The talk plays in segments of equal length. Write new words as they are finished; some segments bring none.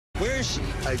is she?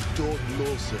 I don't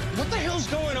know, sir. What the hell's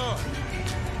going on?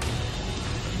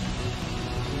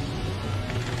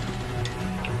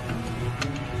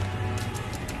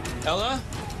 Ella?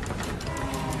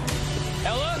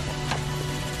 Ella?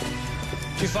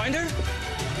 Did you find her?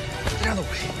 Get out of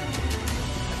the way.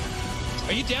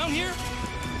 Are you down here?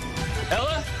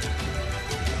 Ella?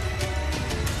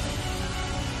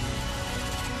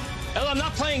 Ella, I'm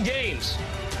not playing games.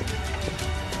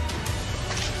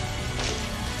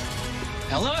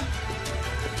 Ella?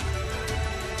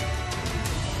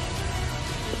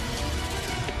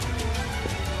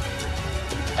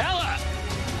 Ella!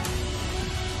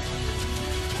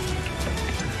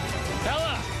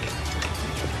 Ella!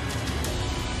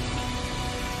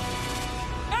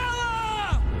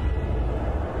 Ella!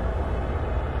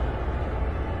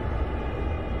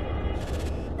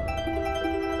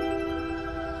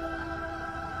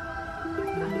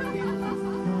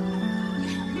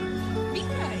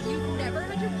 Mika, you've never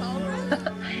had your phone run?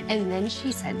 And then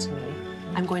she said to me,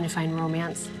 I'm going to find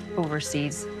romance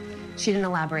overseas. She didn't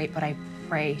elaborate, but I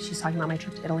pray she's talking about my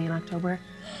trip to Italy in October.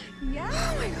 Yeah.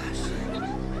 Oh my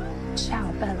gosh.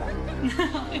 Ciao, Bella.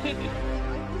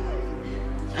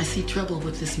 I see trouble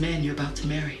with this man you're about to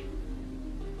marry.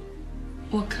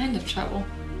 What kind of trouble?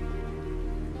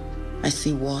 I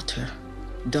see water,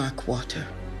 dark water.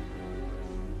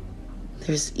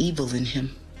 There's evil in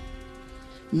him.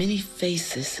 Many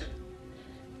faces.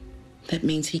 That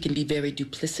means he can be very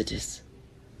duplicitous.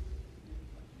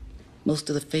 Most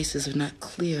of the faces are not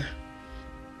clear.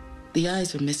 The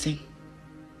eyes are missing.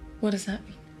 What does that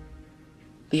mean?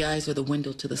 The eyes are the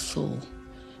window to the soul.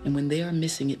 And when they are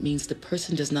missing, it means the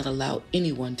person does not allow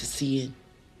anyone to see in.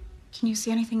 Can you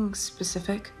see anything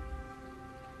specific?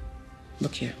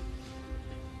 Look here.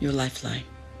 Your lifeline.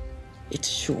 It's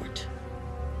short.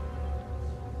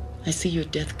 I see your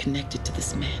death connected to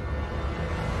this man.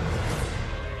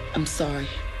 I'm sorry.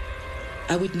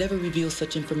 I would never reveal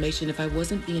such information if I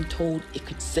wasn't being told it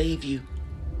could save you.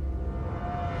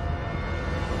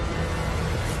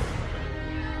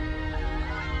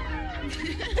 I'm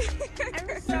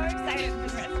so excited for the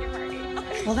rescue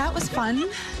party. Well, that was fun.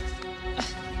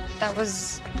 That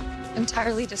was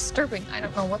entirely disturbing. I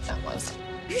don't know what that was.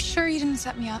 Are you sure you didn't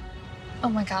set me up? Oh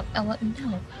my God, Ella,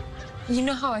 no. You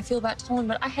know how I feel about Tolan,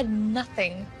 but I had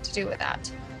nothing to do with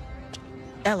that.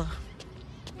 Ella.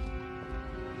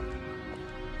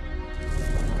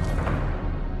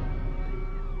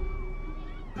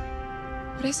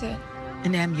 What is it?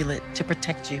 An amulet to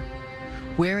protect you.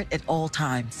 Wear it at all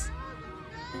times.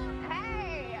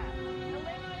 Hey! The limo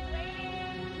is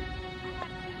waiting.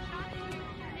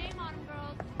 Your name on them,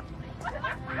 girls.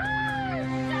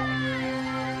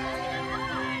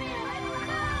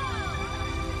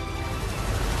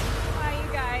 Bye,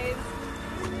 you guys.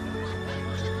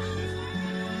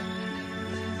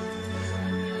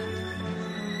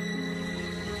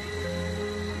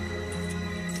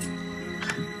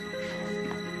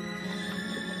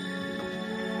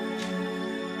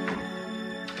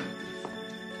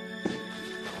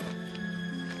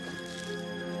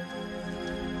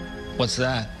 What's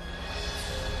that?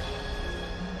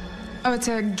 Oh, it's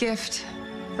a gift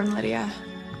from Lydia.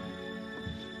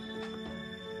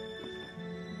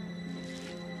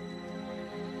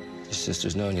 Your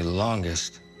sister's known you the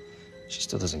longest. She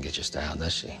still doesn't get your style,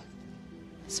 does she?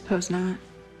 Suppose not.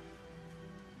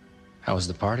 How was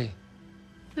the party?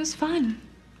 It was fun.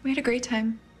 We had a great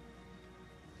time.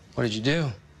 What did you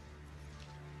do?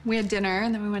 We had dinner,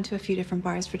 and then we went to a few different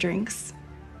bars for drinks.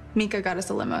 Mika got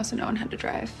us a limo, so no one had to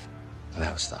drive. Well,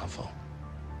 that was thoughtful.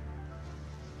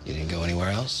 You didn't go anywhere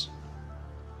else?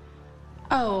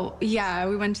 Oh, yeah,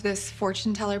 we went to this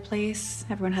fortune teller place.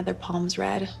 Everyone had their palms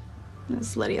read. It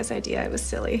was Lydia's idea. It was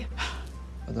silly.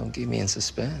 Well, don't keep me in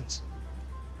suspense.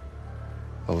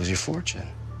 What was your fortune?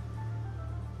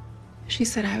 She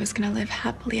said I was gonna live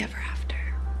happily ever after.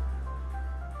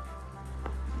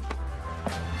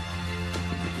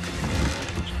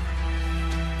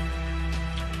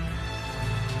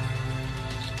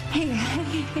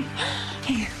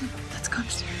 Hey, let's go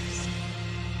upstairs.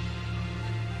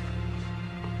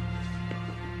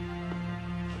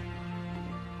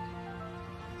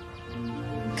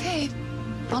 Okay,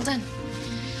 all done.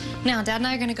 Now, Dad and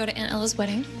I are gonna go to Aunt Ella's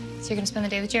wedding, so you're gonna spend the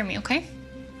day with Jeremy, okay?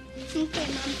 Okay,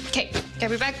 Mom. Okay,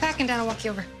 grab your backpack and Dad will walk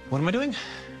you over. What am I doing?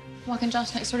 Walking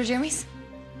Josh next door to Jeremy's.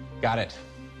 Got it.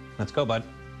 Let's go, bud.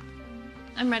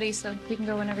 I'm ready, so we can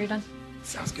go whenever you're done.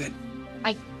 Sounds good.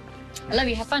 Bye. I love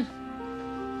you. Have fun.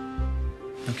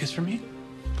 No kiss from me?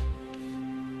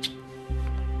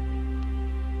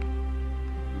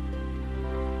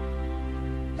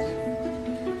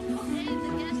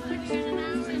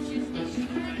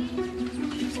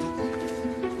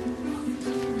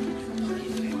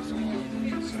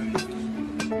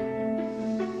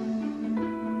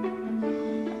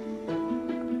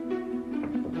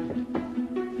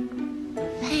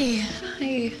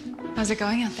 How's it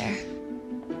going out there?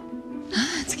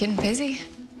 It's getting busy.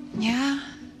 Yeah,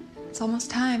 it's almost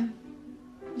time.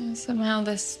 Yeah, somehow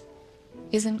this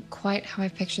isn't quite how I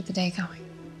pictured the day going.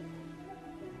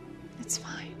 It's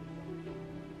fine.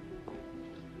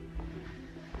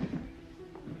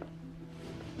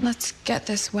 Let's get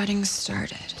this wedding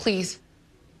started. Please,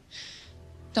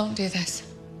 don't do this.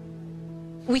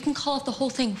 We can call off the whole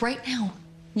thing right now.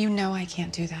 You know I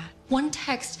can't do that. One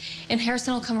text, and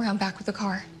Harrison will come around back with the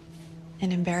car.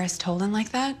 An embarrassed Holden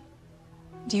like that?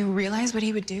 Do you realize what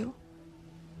he would do?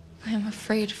 I am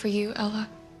afraid for you, Ella.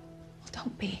 Well,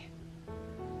 don't be.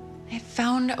 I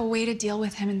found a way to deal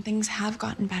with him, and things have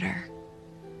gotten better.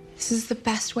 This is the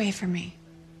best way for me.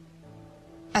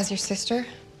 As your sister,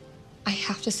 I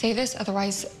have to say this,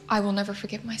 otherwise I will never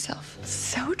forgive myself.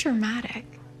 So dramatic.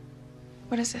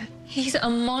 What is it? He's a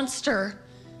monster.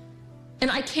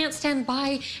 And I can't stand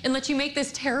by and let you make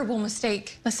this terrible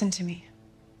mistake. Listen to me.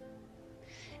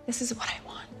 This is what I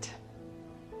want.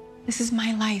 This is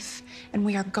my life, and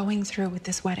we are going through with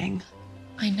this wedding.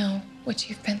 I know what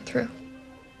you've been through.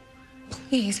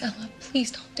 Please, Ella,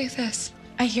 please don't do this.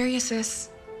 I hear you, sis.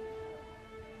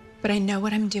 But I know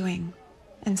what I'm doing.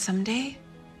 And someday,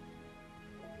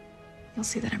 you'll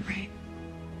see that I'm right.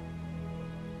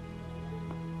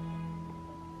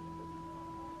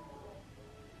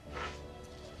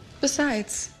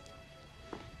 Besides,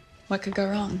 what could go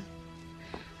wrong?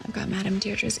 I've got Madame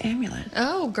Deirdre's amulet.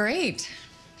 Oh, great.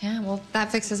 Yeah, well,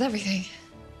 that fixes everything.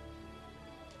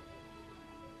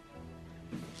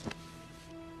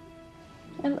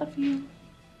 I love you.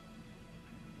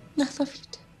 I love you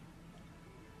too.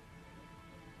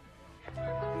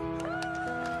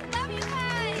 Love you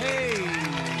guys. Hey!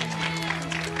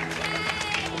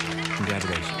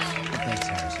 Congratulations. Thanks,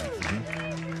 Harrison.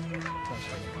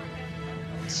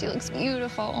 She looks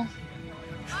beautiful.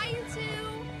 Bye, you two.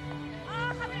 Oh,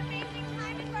 have an amazing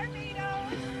time in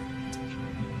Barbados.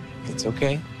 It's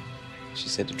okay. She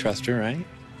said to trust her, right?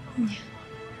 Yeah.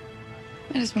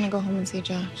 I just want to go home and see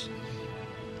Josh.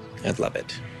 I'd love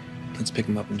it. Let's pick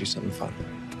him up and do something fun.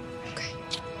 Okay.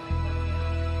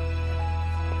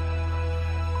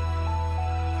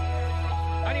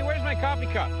 Honey, where's my coffee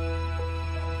cup?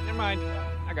 Never mind.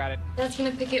 I got it. Dad's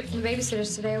gonna pick it from the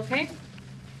babysitters today, okay?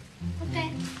 Okay.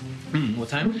 What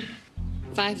time?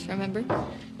 5, remember?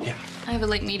 Yeah. I have a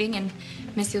late meeting, and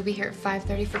Missy will be here at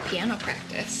 5:30 for piano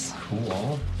practice.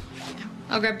 Cool.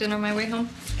 I'll grab dinner on my way home.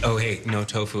 Oh, hey, no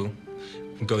tofu.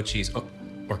 Goat cheese. Oh,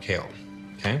 or kale.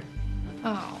 Okay?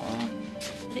 Oh,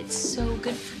 it's so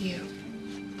good for you.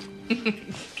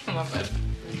 Come on, bud.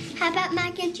 How about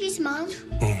mac and cheese, Mom?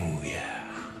 Oh, yeah.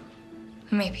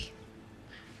 Maybe.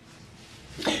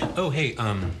 Oh, hey,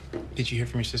 did you hear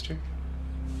from your sister?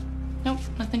 Nope,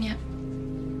 nothing yet.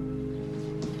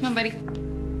 Come on, buddy.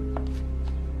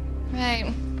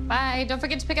 Right. Bye. Don't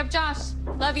forget to pick up Josh.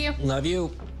 Love you. Love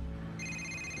you.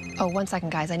 Oh, 1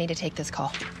 second, guys. I need to take this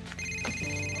call.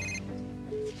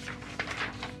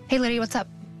 Hey, Lydia, what's up?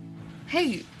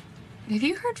 Hey, have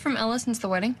you heard from Ella since the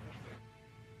wedding?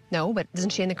 No, but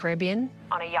isn't she in the Caribbean?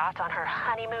 On a yacht on her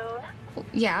honeymoon? Well,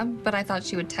 yeah, but I thought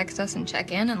she would text us and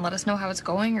check in and let us know how it's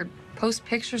going or post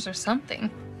pictures or something.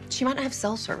 She might not have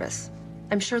cell service.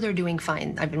 I'm sure they're doing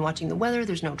fine. I've been watching the weather.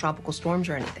 There's no tropical storms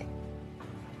or anything.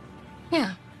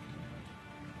 Yeah.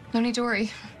 No need to worry.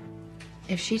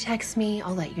 If she texts me,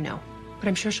 I'll let you know. But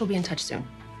I'm sure she'll be in touch soon.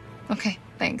 Okay,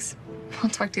 thanks. I'll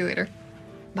talk to you later.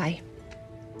 Bye.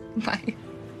 Bye.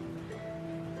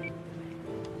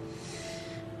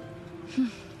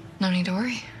 No need to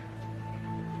worry.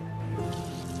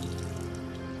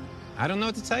 I don't know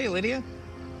what to tell you, Lydia.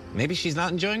 Maybe she's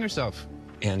not enjoying herself,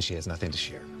 and she has nothing to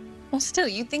share. Well, still,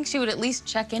 you'd think she would at least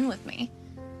check in with me.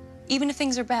 Even if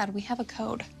things are bad, we have a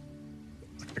code.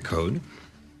 A code?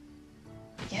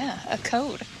 Yeah, a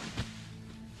code.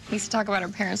 We used to talk about our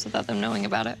parents without them knowing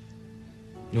about it.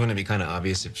 You want to be kind of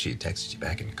obvious if she texted you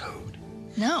back in code.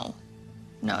 No.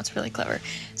 No, it's really clever.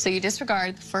 So you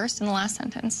disregard the first and the last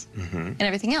sentence. And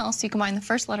everything else, you combine the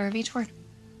first letter of each word.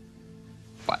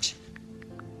 Watch.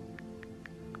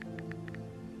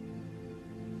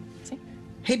 See?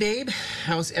 Hey, babe.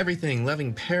 How's everything?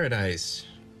 Loving paradise.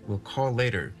 We'll call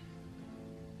later.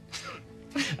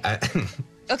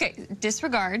 Okay,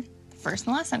 disregard the first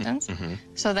and last sentence.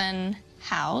 So then,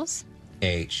 how's,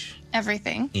 H.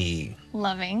 everything, E.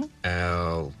 loving,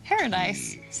 L.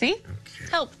 paradise. See? Okay.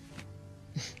 Help.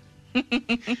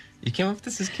 You came up with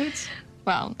this as kids?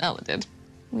 Well, Ella did.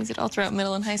 We used it all throughout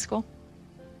middle and high school.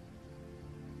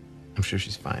 I'm sure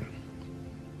she's fine.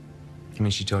 I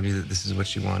mean, she told you that this is what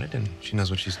she wanted, and she knows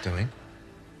what she's doing,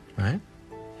 right?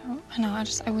 I know,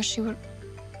 I wish she would.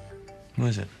 What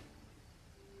is it?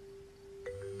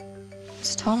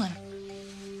 It's Tolan.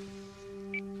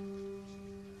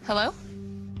 Hello?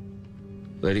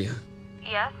 Lydia,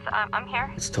 Yes, I'm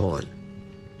here. it's Tolan.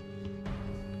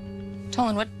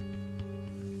 Tolan,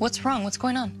 what's wrong? What's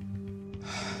going on?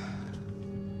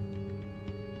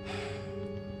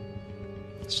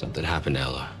 Something happened to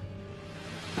Ella.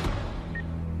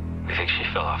 We think she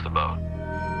fell off the boat.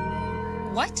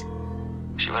 What?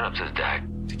 She went up to the deck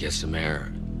to get some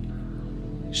air.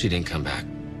 She didn't come back.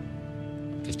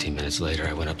 15 minutes later,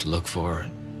 I went up to look for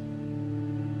her.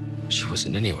 She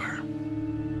wasn't anywhere.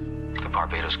 The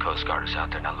Barbados Coast Guard is out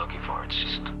there now looking for her.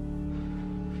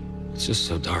 It's just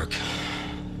so dark.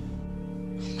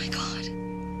 Oh my God.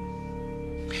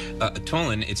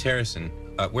 Tolan, it's Harrison.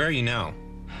 Where are you now?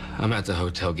 I'm at the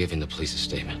hotel giving the police a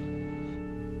statement.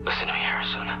 Listen to me,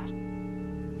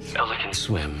 Harrison. Ella can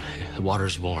swim. The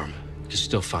water's warm. You can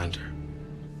still find her.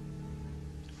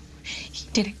 He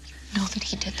didn't know that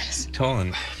he did this.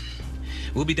 Tolan,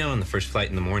 we'll be down on the first flight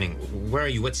in the morning. Where are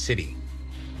you? What city?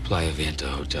 Playa Venta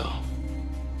Hotel.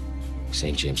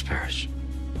 St. James Parish.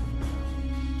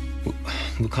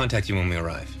 We'll contact you when we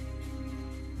arrive.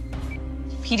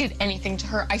 If he did anything to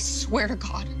her, I swear to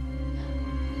God.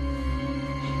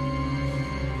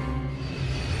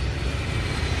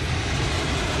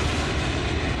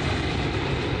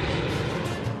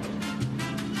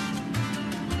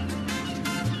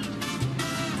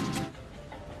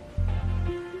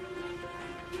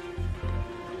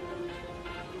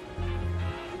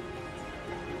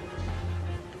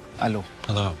 Hello.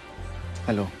 Hello.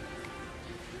 Hello.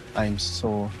 I'm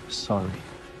so sorry.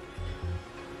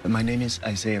 My name is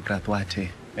Isaiah Brathwaite,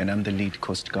 and I'm the lead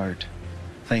Coast Guard.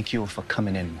 Thank you for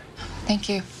coming in. Thank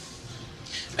you.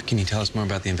 Can you tell us more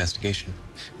about the investigation?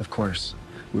 Of course.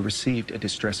 We received a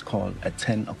distress call at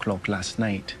 10 o'clock last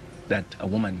night that a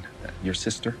woman, your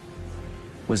sister,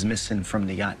 was missing from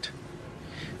the yacht.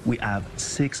 We have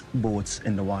 6 boats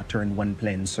in the water and 1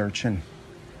 plane searching,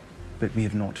 but we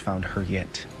have not found her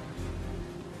yet.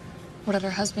 What did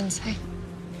her husband say?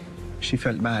 She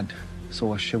felt bad,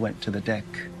 so she went to the deck.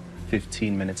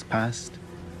 15 minutes passed,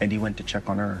 and he went to check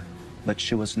on her, but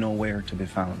she was nowhere to be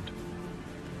found.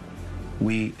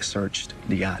 We searched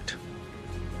the yacht.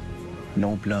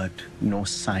 No blood, no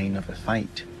sign of a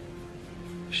fight.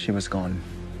 She was gone.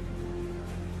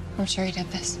 I'm sure he did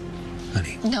this.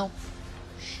 Honey. No.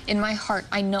 In my heart,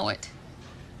 I know it.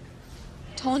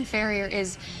 Tolan Ferrier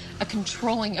is a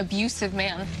controlling, abusive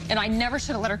man, and I never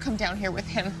should have let her come down here with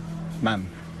him. Ma'am,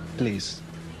 please,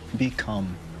 be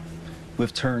calm.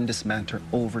 We've turned this matter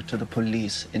over to the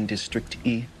police in District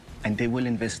E, and they will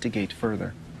investigate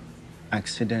further.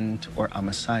 Accident or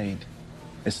homicide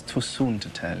is too soon to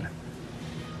tell.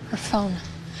 Her phone.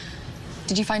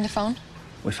 Did you find a phone?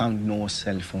 We found no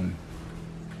cell phone.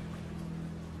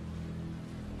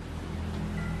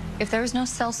 If there was no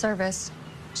cell service,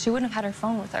 she wouldn't have had her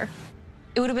phone with her.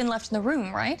 It would have been left in the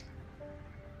room, right?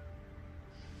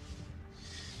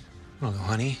 I don't know,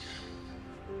 honey.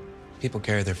 People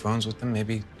carry their phones with them.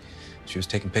 Maybe she was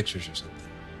taking pictures or something.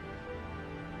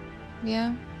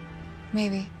 Yeah,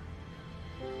 maybe.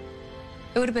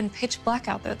 It would have been pitch black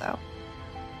out there, though.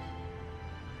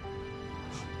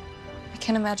 I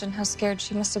can't imagine how scared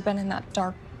she must have been in that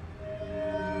dark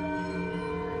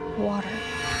water.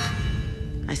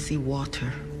 I see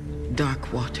water,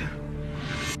 dark water.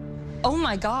 Oh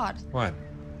my God. What?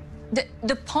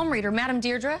 The palm reader, Madame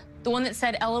Deirdre, the one that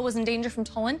said Ella was in danger from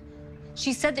Tolan,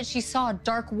 she said that she saw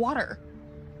dark water.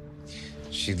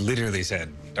 She literally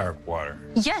said dark water.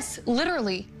 Yes,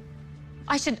 literally.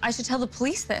 I should tell the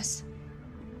police this.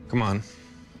 Come on.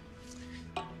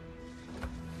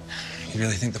 You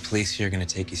really think the police here are going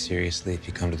to take you seriously if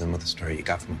you come to them with a story you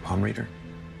got from a palm reader?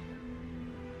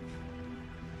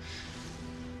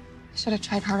 I should have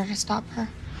tried harder to stop her.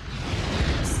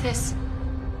 Sis,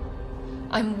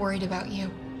 I'm worried about you.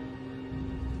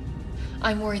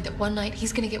 I'm worried that one night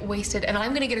he's gonna get wasted and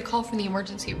I'm gonna get a call from the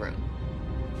emergency room.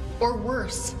 Or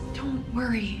worse. Don't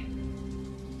worry.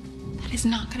 That is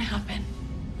not gonna happen.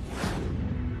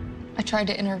 I tried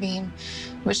to intervene,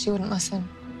 but she wouldn't listen.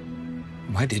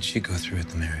 Why did she go through with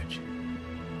the marriage?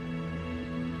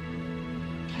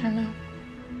 I don't know.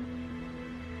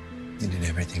 You did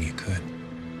everything you could.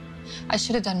 I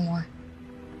should have done more.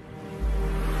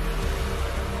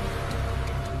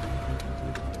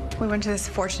 We went to this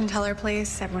fortune teller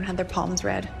place. Everyone had their palms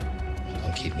read.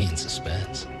 Don't keep me in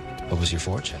suspense. What was your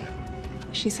fortune?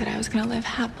 She said I was gonna live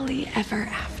happily ever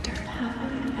after.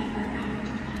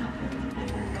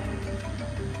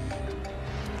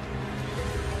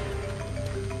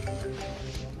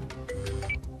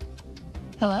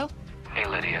 Hello? Hey,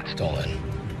 Lydia, it's Dolan.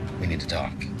 We need to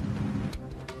talk.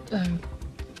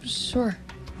 Sure.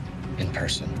 In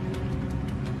person.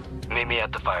 Meet me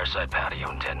at the fireside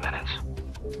patio in 10 minutes.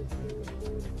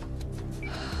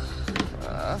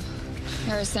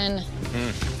 Harrison,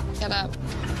 get up.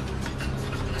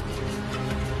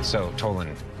 So,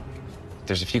 Tolan,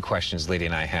 there's a few questions Lydia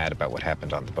and I had about what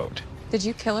happened on the boat. Did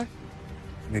you kill her?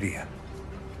 Lydia.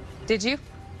 Did you?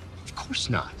 Of course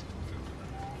not.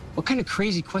 What kind of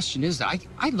crazy question is that?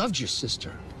 I loved your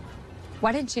sister.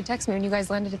 Why didn't she text me when you guys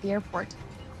landed at the airport?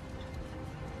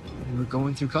 We were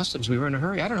going through customs. We were in a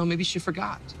hurry. I don't know, maybe she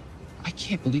forgot. I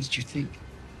can't believe that you think.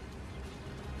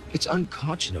 It's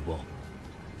unconscionable.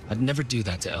 I'd never do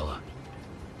that to Ella.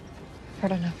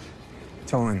 Heard enough.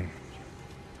 Tolan,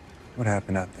 what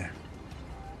happened out there?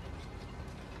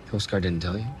 Coast Guard didn't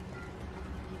tell you?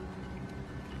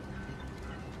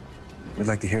 We'd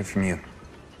like to hear from you.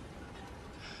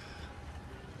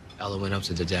 Ella went up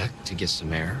to the deck to get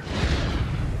some air.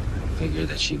 Figured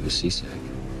that she was seasick.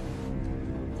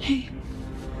 Hey,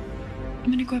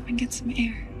 I'm gonna go up and get some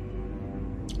air.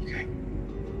 Okay.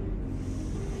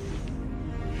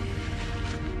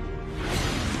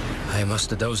 I must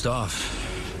have dozed off.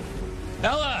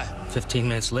 Ella! 15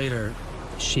 minutes later,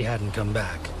 she hadn't come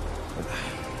back.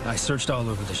 I searched all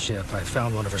over the ship. I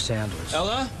found one of her sandals.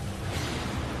 Ella?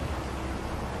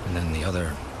 And then the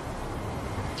other...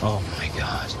 Oh, my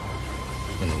God.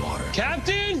 In the water.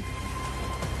 Captain!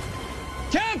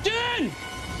 Captain!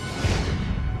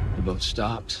 The boat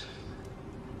stopped.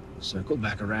 Circled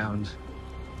back around.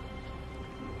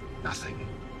 Nothing.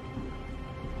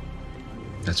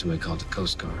 That's when I called the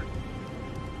Coast Guard.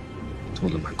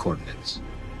 Told them my coordinates.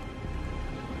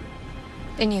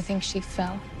 And you think she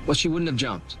fell? Well, she wouldn't have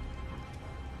jumped.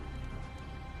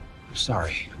 I'm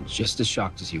sorry. I'm just as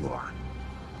shocked as you are.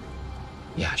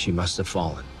 Yeah, she must have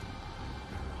fallen.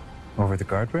 Over the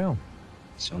guardrail?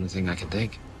 It's the only thing I can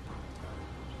think.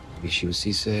 Maybe she was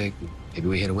seasick. Maybe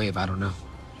we hit a wave. I don't know.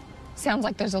 Sounds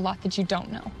like there's a lot that you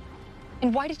don't know.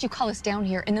 And why did you call us down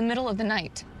here in the middle of the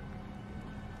night?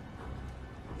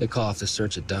 They call off the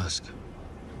search at dusk.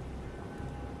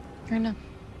 Fair enough.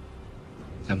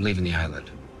 I'm leaving the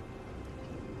island.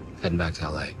 Heading back to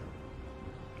LA.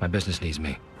 My business needs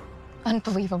me.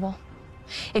 Unbelievable.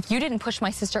 If you didn't push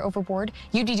my sister overboard,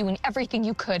 you'd be doing everything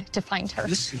you could to find her.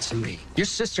 Listen to me. Your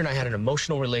sister and I had an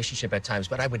emotional relationship at times,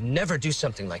 but I would never do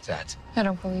something like that. I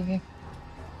don't believe you.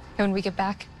 And when we get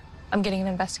back, I'm getting an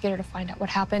investigator to find out what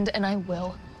happened, and I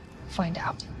will find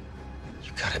out.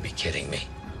 You gotta be kidding me.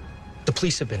 The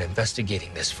police have been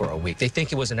investigating this for a week. They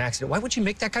think it was an accident. Why would you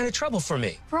make that kind of trouble for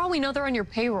me? For all we know, they're on your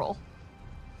payroll.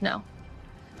 No.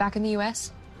 Back in the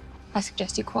U.S., I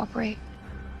suggest you cooperate.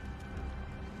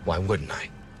 Why wouldn't I?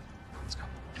 Let's go.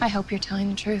 I hope you're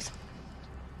telling the truth.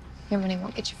 Your money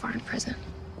won't get you far in prison.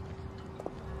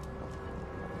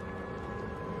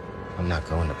 I'm not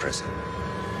going to prison.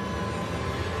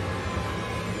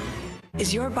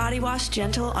 Is your body wash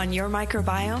gentle on your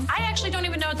microbiome? I actually don't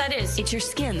even know what that is. It's your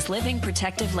skin's living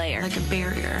protective layer. Like a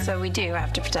barrier. So we do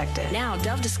have to protect it. Now,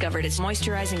 Dove discovered its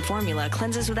moisturizing formula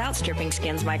cleanses without stripping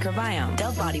skin's microbiome.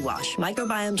 Dove Body Wash.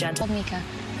 Microbiome gentle. Mika.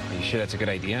 Are you sure that's a good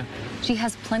idea? She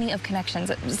has plenty of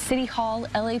connections at City Hall,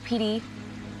 LAPD.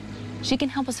 She can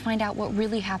help us find out what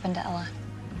really happened to Ella.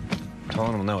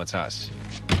 Tolan will know it's us.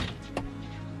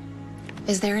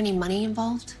 Is there any money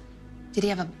involved? Did he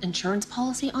have an insurance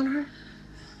policy on her?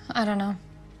 I don't know.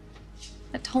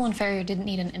 But Tolan Ferrier didn't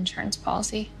need an insurance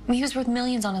policy. I mean, he was worth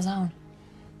millions on his own.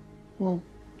 Well,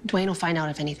 Dwayne will find out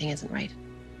if anything isn't right.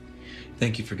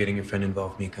 Thank you for getting your friend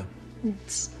involved, Mika.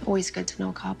 It's always good to know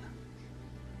a cop.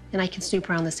 And I can snoop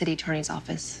around the city attorney's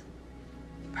office.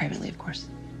 Privately, of course.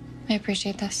 I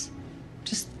appreciate this.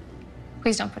 Just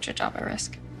please don't put your job at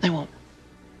risk. I won't.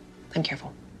 I'm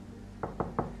careful.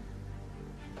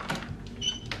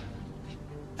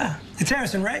 It's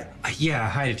Harrison, right? Yeah,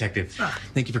 hi, Detective.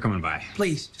 Thank you for coming by.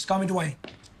 Please, just call me Dwayne.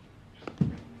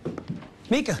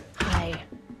 Mika. Hi.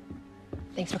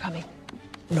 Thanks for coming.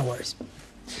 No worries.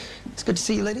 It's good to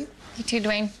see you, Lydia. You too,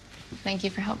 Dwayne. Thank you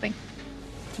for helping.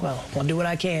 Well, I'll do what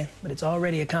I can, but it's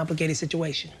already a complicated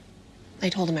situation. I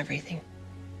told him everything.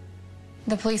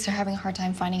 The police are having a hard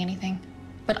time finding anything.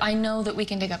 But I know that we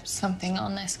can dig up something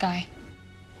on this guy.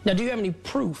 Now, do you have any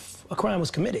proof a crime was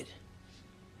committed?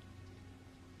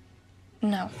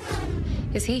 No.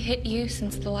 Has he hit you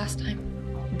since the last time?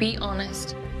 Be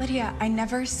honest. Lydia, I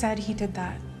never said he did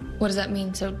that. What does that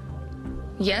mean? So,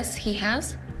 yes, he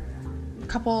has? A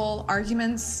couple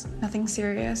arguments, nothing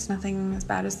serious, nothing as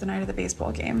bad as the night of the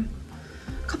baseball game.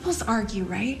 Couples argue,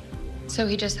 right? So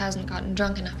he just hasn't gotten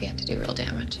drunk enough yet to do real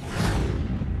damage.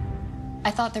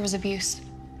 I thought there was abuse.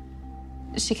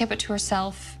 She kept it to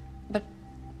herself, but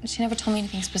she never told me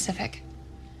anything specific.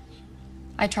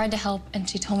 I tried to help, and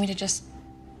she told me to just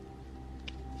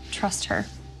trust her.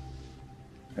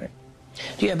 Right.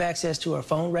 Do you have access to her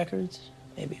phone records?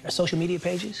 Maybe her social media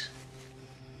pages?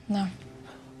 No.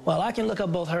 Well, I can look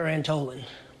up both her and Tolan.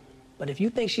 But if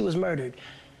you think she was murdered,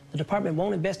 the department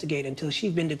won't investigate until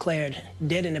she's been declared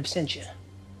dead in absentia.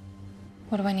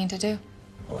 What do I need to do?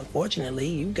 Well, unfortunately,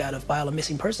 you've got to file a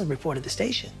missing persons report at the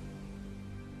station.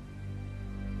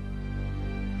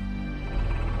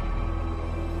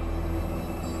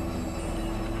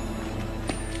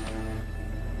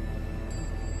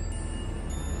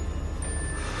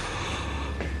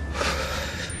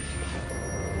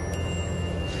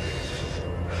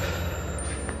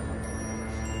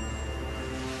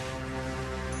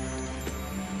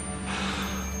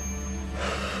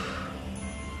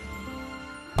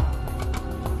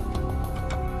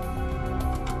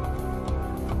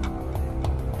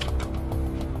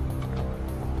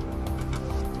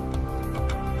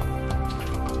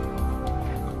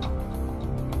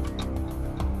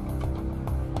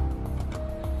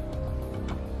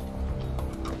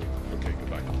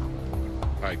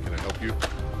 Hi, can I help you?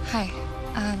 Hi.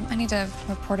 I need to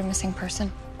report a missing person.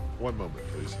 One moment,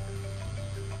 please.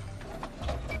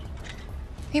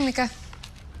 Hey, Mika.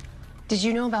 Did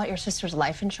you know about your sister's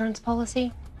life insurance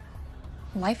policy?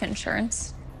 Life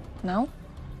insurance? No.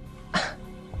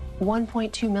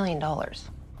 $1.2 million.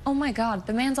 Oh my God,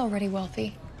 the man's already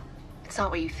wealthy. It's not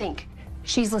what you think.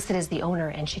 She's listed as the owner,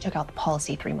 and she took out the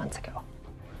policy 3 months ago.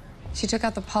 She took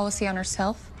out the policy on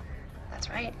herself? That's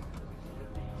right.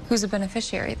 Who's a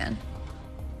beneficiary then?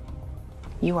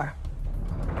 You are.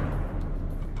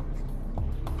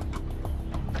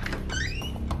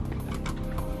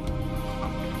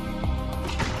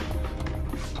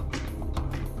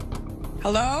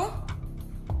 Hello?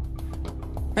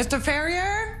 Mr.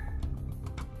 Ferrier?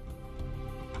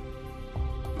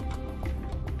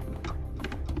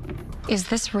 Is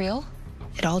this real?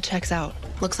 It all checks out.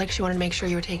 Looks like she wanted to make sure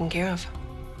you were taken care of.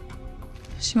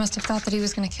 She must have thought that he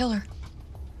was gonna kill her.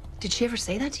 Did she ever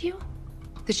say that to you?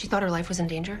 That she thought her life was in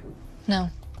danger? No.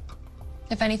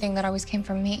 If anything, that always came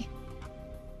from me.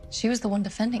 She was the one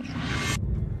defending it.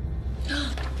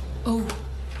 Oh,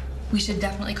 we should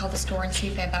definitely call the store and see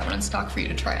if they have that one in stock for you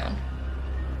to try on.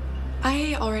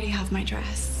 I already have my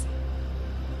dress.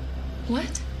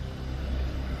 What?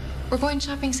 We're going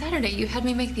shopping Saturday. You had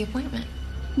me make the appointment.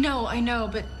 No, I know,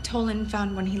 but Tolan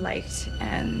found one he liked,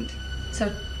 and...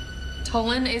 So,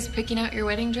 Tolan is picking out your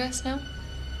wedding dress now?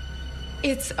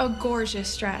 It's a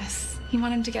gorgeous dress. He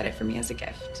wanted to get it for me as a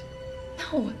gift.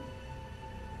 No.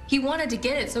 He wanted to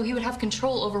get it so he would have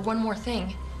control over one more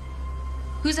thing.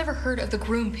 Who's ever heard of the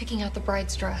groom picking out the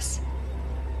bride's dress?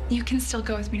 You can still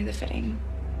go with me to the fitting.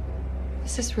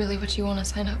 Is this really what you want to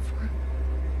sign up for?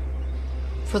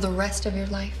 For the rest of your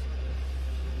life?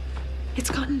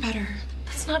 It's gotten better.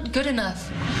 That's not good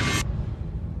enough.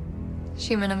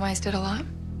 She minimized it a lot.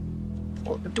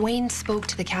 Well, Dwayne spoke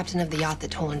to the captain of the yacht that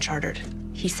Tolan chartered.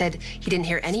 He said he didn't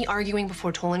hear any arguing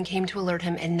before Tolan came to alert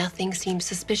him, and nothing seemed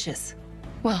suspicious.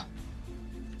 Well,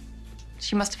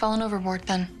 she must have fallen overboard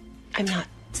then. I'm not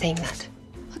saying that.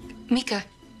 Look, Mika,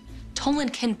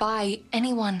 Tolan can buy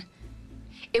anyone.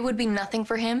 It would be nothing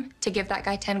for him to give that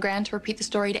guy 10 grand to repeat the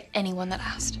story to anyone that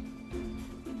asked.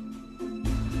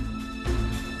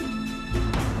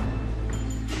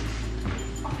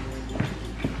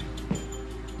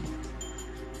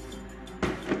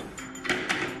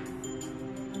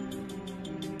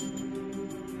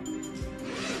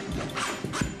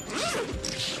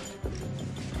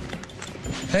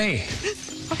 Hey.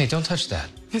 Hey, don't touch that.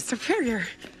 Mr. Ferrier,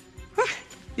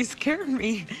 you scared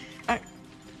me. I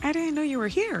didn't know you were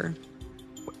here.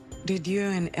 Did you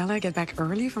and Ella get back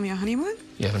early from your honeymoon?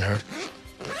 You haven't heard?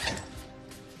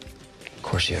 Of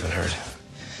course you haven't heard.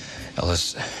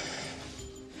 Ella's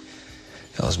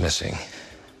missing.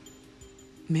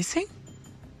 Missing?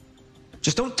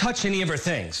 Just don't touch any of her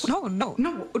things.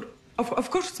 No.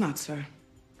 Of course not, sir.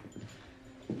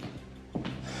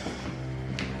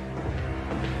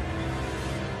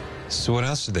 So what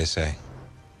else did they say?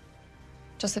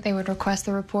 Just that they would request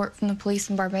the report from the police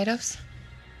in Barbados.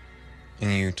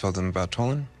 And you told them about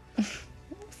Tolan? Of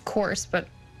course, but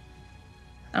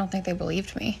I don't think they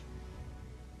believed me.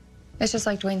 It's just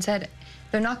like Dwayne said,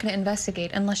 they're not going to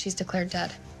investigate unless she's declared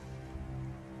dead.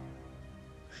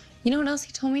 You know what else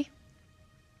he told me?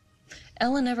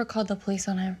 Ella never called the police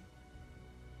on him.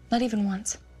 Not even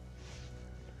once.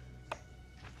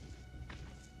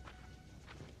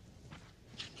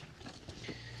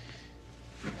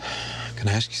 Can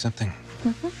I ask you something?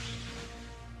 Mm-hmm.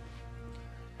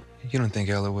 You don't think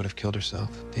Ella would have killed herself,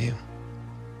 do you?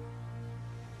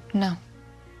 No.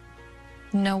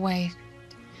 No way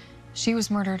She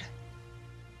was murdered.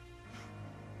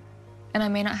 And I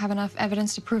may not have enough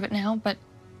evidence to prove it now, but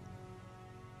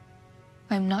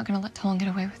I'm not gonna let Tolan get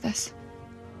away with this.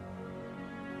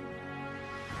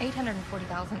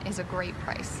 $840,000 is a great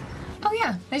price. Oh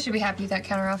yeah, they should be happy with that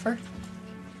counteroffer.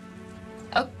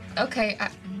 Oh, okay.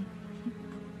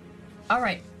 All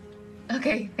right.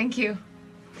 Okay, thank you.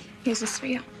 Here's this for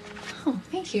you. Oh,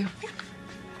 thank you.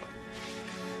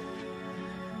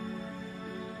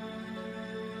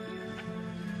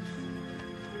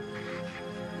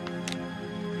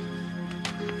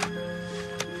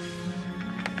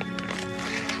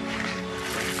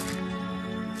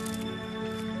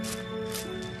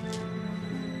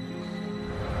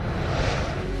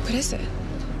 What is it?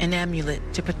 An amulet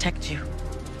to protect you.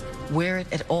 Wear it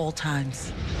at all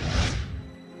times.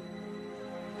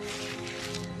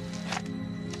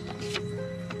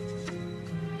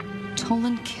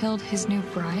 Tolan killed his new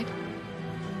bride?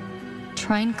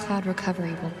 Trine Cloud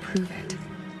Recovery will prove it.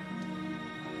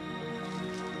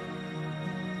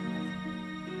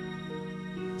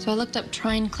 So I looked up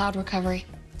Trine Cloud Recovery.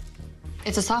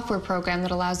 It's a software program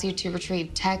that allows you to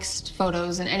retrieve text,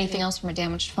 photos, and anything else from a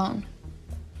damaged phone.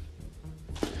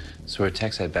 So her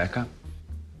text had backup?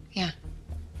 Yeah.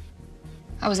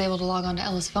 I was able to log on to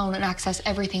Ella's phone and access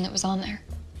everything that was on there.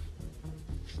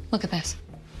 Look at this.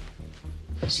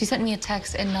 She sent me a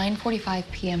text at 9:45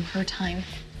 p.m. her time.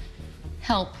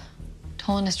 Help.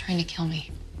 Tolan is trying to kill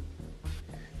me.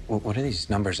 What are these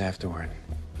numbers afterward?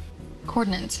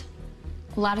 Coordinates.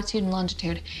 Latitude and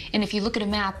longitude. And if you look at a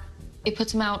map, it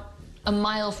puts them out a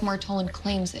mile from where Tolan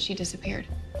claims that she disappeared.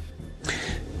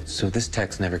 So this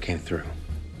text never came through?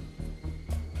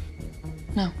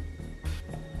 No.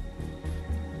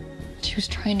 She was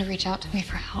trying to reach out to me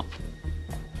for help.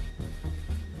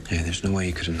 Yeah, there's no way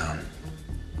you could have known.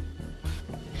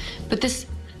 But this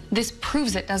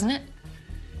proves it, doesn't it?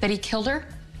 That he killed her?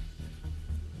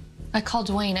 I called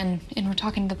Dwayne and we're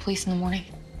talking to the police in the morning.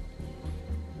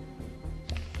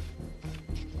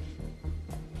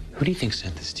 Who do you think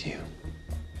sent this to you?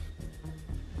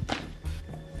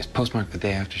 It's postmarked the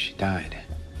day after she died.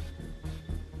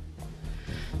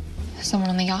 Someone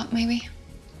on the yacht, maybe?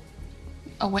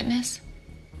 A witness?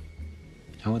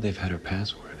 How would they have had her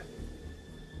password?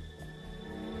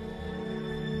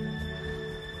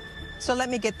 So let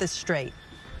me get this straight.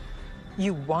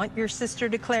 You want your sister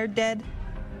declared dead?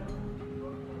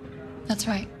 That's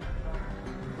right.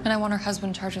 And I want her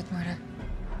husband charged with murder.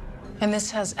 And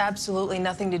this has absolutely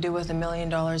nothing to do with $1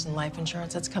 million in life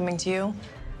insurance that's coming to you?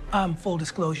 Full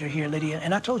disclosure here, Lydia,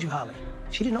 and I told you, Holly.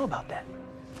 She didn't know about that.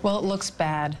 Well, it looks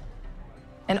bad.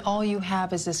 And all you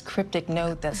have is this cryptic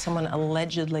note that someone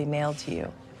allegedly mailed to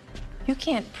you. You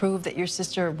can't prove that your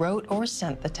sister wrote or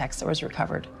sent the text that was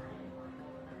recovered.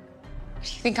 Do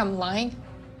you think I'm lying?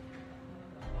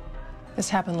 This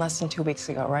happened less than 2 weeks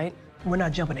ago, right? We're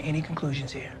not jumping to any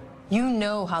conclusions here. You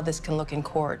know how this can look in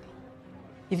court.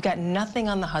 You've got nothing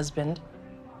on the husband,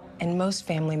 and most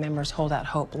family members hold out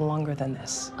hope longer than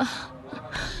this.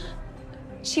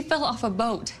 She fell off a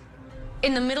boat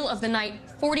in the middle of the night,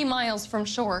 40 miles from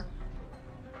shore.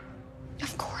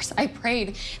 Of course, I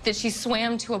prayed that she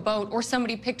swam to a boat or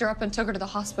somebody picked her up and took her to the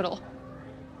hospital.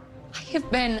 I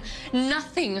have been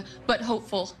nothing but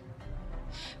hopeful.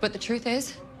 But the truth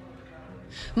is,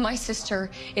 my sister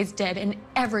is dead, and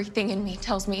everything in me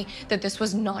tells me that this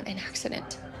was not an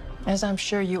accident. As I'm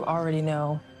sure you already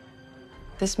know,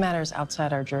 this matter is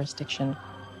outside our jurisdiction,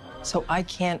 so I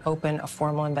can't open a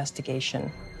formal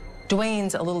investigation.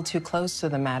 Dwayne's a little too close to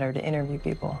the matter to interview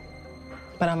people.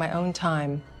 But on my own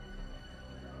time,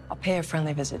 I'll pay a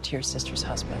friendly visit to your sister's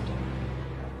husband.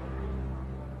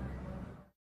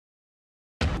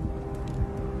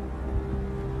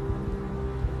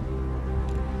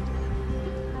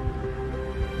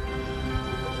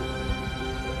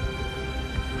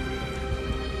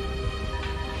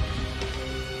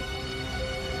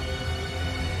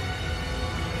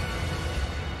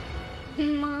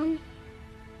 Mom,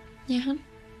 Yeah?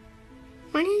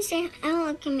 when is Aunt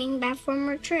Ella coming back from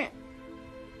her trip?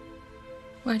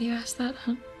 Why do you ask that,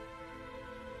 huh?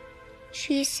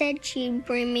 She said she'd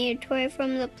bring me a toy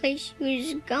from the place she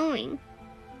was going.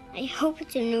 I hope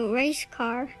it's a new race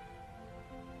car.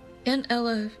 Aunt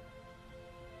Ella,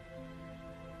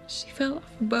 she fell off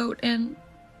a boat and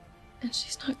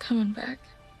she's not coming back.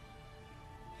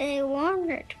 They want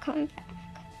her to come back.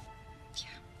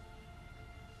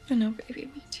 I know, baby,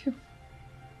 me too.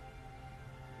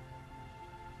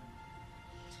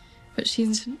 But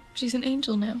she's an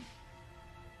angel now.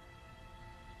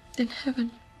 In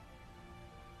heaven.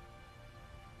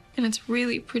 And it's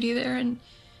really pretty there, and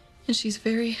she's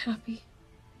very happy.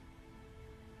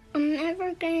 I'm never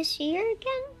ever gonna see her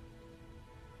again?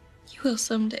 You will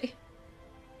someday.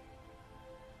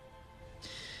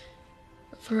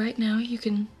 But for right now, you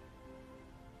can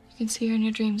see her in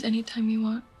your dreams anytime you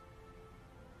want.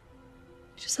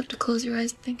 You just have to close your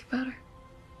eyes and think about her.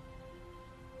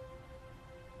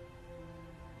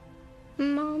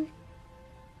 Mom.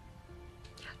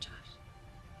 Yeah, Josh.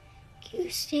 Can you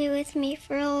stay with me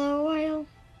for a little while?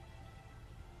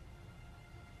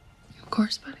 Of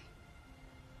course, buddy.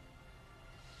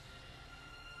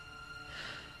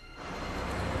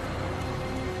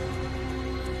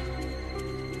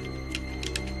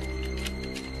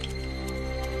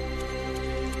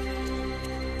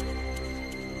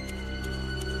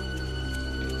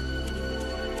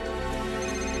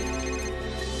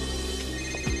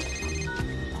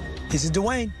 This is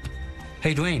Dwayne.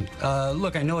 Hey, Dwayne.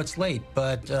 Look, I know it's late,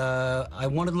 but I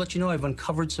wanted to let you know I've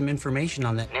uncovered some information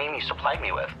on that name you supplied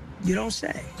me with. You don't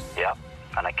say. Yep,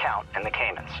 an account in the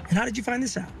Caymans. And how did you find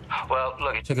this out? Well,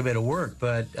 look, it took a bit of work,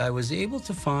 but I was able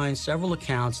to find several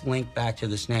accounts linked back to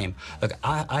this name. Look,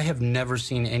 I have never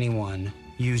seen anyone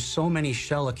use so many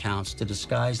shell accounts to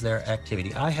disguise their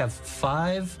activity. I have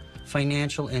 5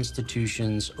 financial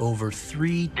institutions over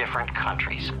 3 different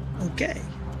countries. Okay.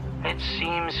 It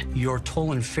seems your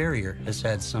Tolan Farrier has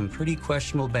had some pretty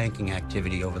questionable banking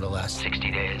activity over the last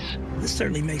 60 days. This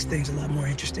certainly makes things a lot more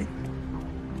interesting.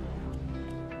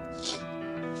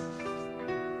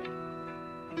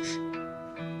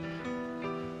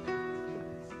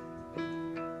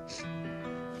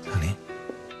 Honey,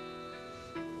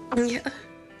 Yeah.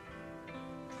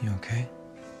 you okay?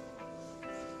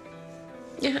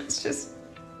 Yeah, it's just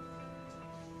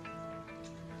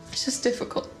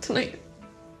difficult tonight.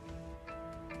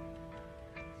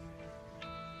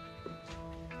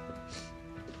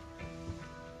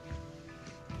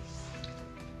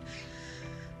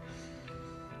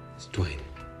 It's Dwayne.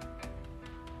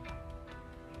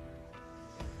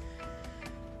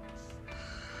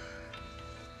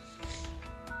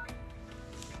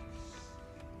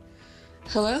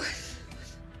 Hello?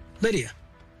 Lydia,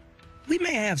 we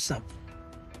may have something.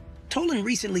 Tolan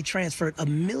recently transferred $1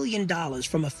 million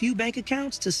from a few bank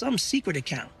accounts to some secret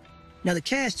account. Now, the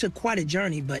cash took quite a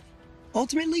journey, but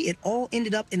ultimately it all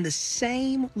ended up in the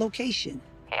same location.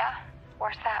 Yeah?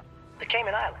 Where's that? The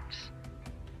Cayman Islands.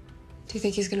 Do you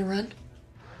think he's gonna run?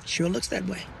 Sure looks that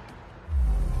way.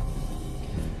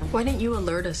 Why didn't you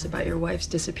alert us about your wife's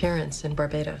disappearance in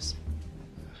Barbados?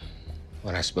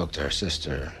 When I spoke to her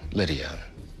sister, Lydia,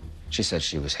 she said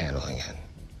she was handling it.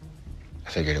 I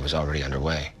figured it was already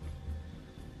underway.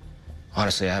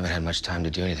 Honestly, I haven't had much time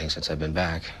to do anything since I've been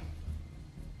back.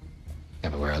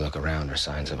 Everywhere I look around are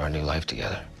signs of our new life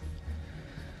together.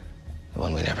 The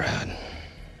one we never had.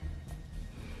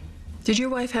 Did your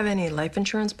wife have any life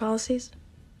insurance policies?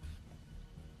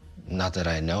 Not that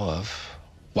I know of.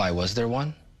 Why, was there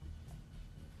one?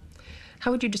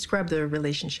 How would you describe the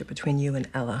relationship between you and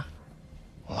Ella?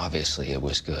 Well, obviously it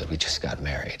was good. We just got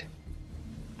married.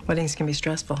 Weddings can be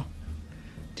stressful.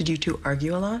 Did you two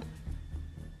argue a lot?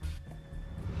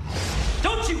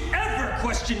 Don't you ever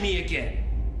question me again!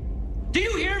 Do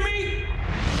you hear me?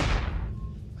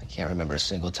 I can't remember a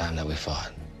single time that we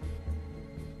fought.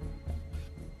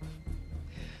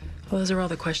 Well, those are all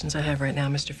the questions I have right now,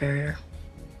 Mr. Farrier.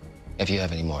 If you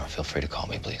have any more, feel free to call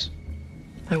me, please.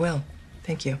 I will.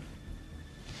 Thank you.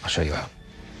 I'll show you out.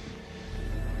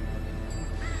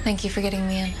 Thank you for getting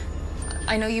me in.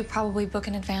 I know you probably book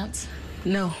in advance.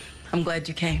 No, I'm glad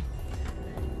you came.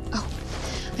 Oh,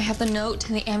 I have the note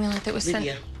and the amulet that was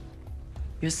Lydia, sent.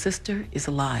 your sister is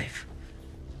alive.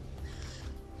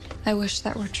 I wish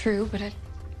that were true, but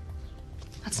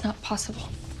that's not possible.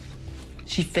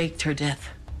 She faked her death.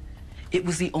 It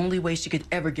was the only way she could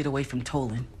ever get away from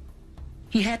Tolan.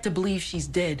 He had to believe she's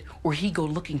dead, or he'd go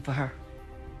looking for her.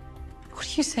 What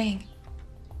are you saying?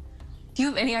 Do you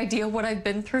have any idea what I've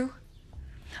been through?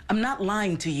 I'm not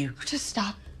lying to you. Just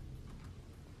stop.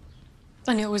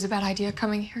 I knew it was a bad idea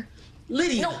coming here.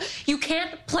 Lydia! No, you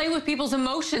can't play with people's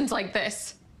emotions like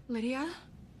this. Lydia?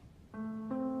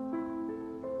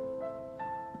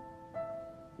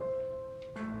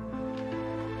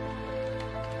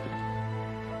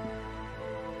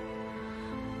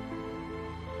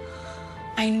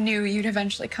 I knew you'd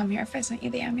eventually come here if I sent you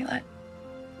the amulet.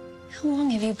 How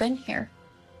long have you been here?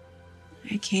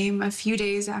 I came a few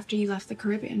days after you left the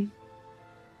Caribbean.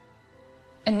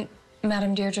 And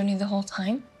Madame Deirdre knew the whole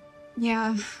time?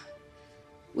 Yeah.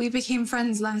 We became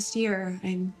friends last year.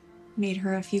 I made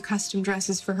her a few custom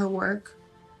dresses for her work.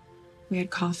 We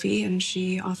had coffee, and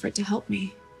she offered to help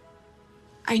me.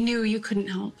 I knew you couldn't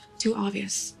help. Too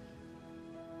obvious.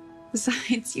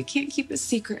 Besides, you can't keep a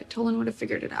secret. Tolan would have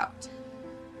figured it out.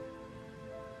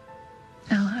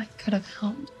 I could have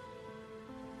helped.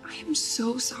 I am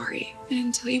so sorry. I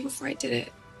didn't tell you before I did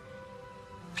it.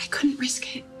 But I couldn't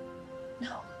risk it.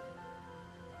 No.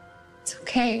 It's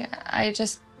okay. I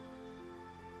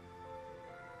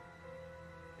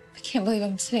can't believe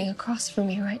I'm sitting across from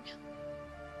you right now.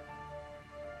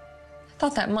 I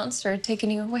thought that monster had taken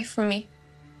you away from me.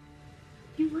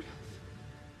 You would have.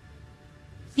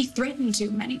 He threatened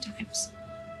you many times.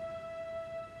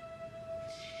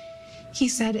 He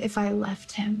said if I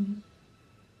left him,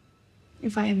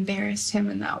 if I embarrassed him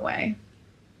in that way,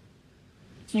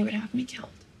 he would have me killed.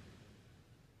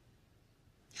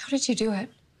 How did you do it?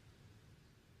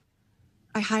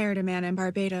 I hired a man in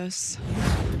Barbados.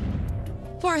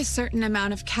 For a certain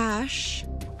amount of cash,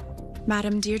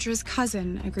 Madame Deirdre's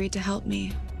cousin agreed to help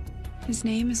me. His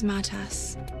name is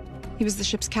Matas. He was the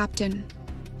ship's captain.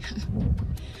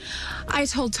 I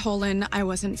told Tolan I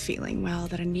wasn't feeling well,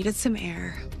 that I needed some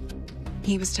air.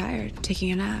 He was tired,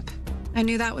 taking a nap. I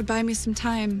knew that would buy me some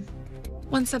time.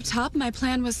 Once up top, my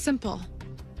plan was simple.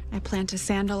 I plant a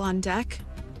sandal on deck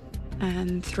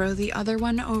and throw the other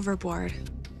one overboard.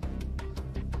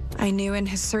 I knew in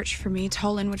his search for me,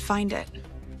 Tolan would find it.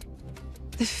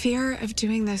 The fear of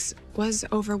doing this was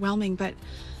overwhelming, but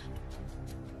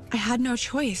I had no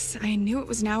choice. I knew it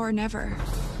was now or never.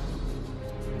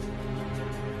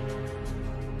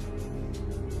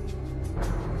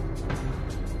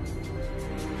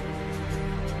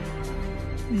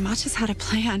 Matas had a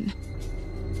plan.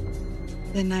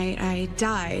 The night I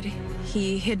died,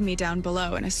 he hid me down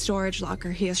below in a storage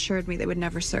locker he assured me they would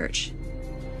never search.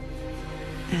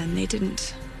 And they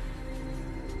didn't.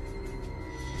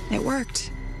 It worked.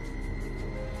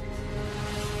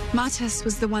 Matas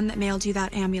was the one that mailed you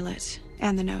that amulet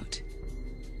and the note.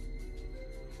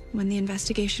 When the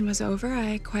investigation was over,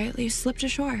 I quietly slipped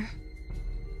ashore.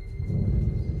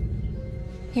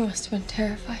 You must have been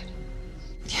terrified.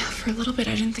 Yeah, for a little bit,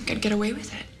 I didn't think I'd get away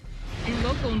with it. In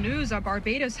local news, a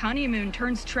Barbados honeymoon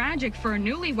turns tragic for a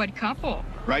newlywed couple.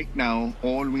 Right now,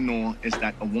 all we know is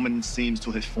that a woman seems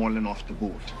to have fallen off the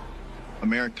boat.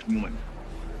 American woman.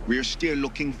 We're still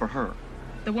looking for her.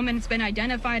 The woman's been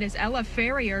identified as Ella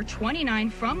Ferrier, 29,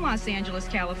 from Los Angeles,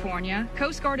 California.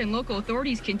 Coast Guard and local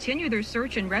authorities continue their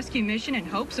search and rescue mission in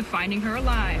hopes of finding her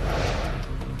alive.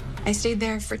 I stayed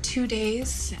there for 2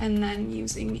 days, and then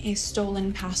using a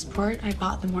stolen passport I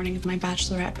bought the morning of my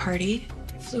bachelorette party,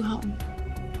 I flew home.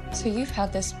 So you've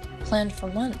had this planned for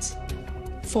months?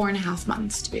 4.5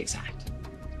 months, to be exact.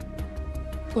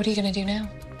 What are you gonna do now?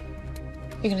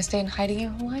 You're gonna stay in hiding your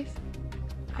whole life?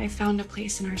 I found a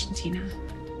place in Argentina.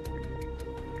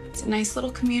 It's a nice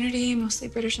little community, mostly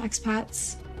British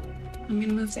expats. I'm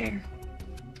gonna move there.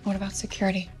 What about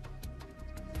security?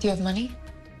 Do you have money?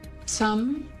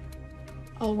 Some.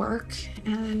 I'll work,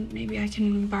 and maybe I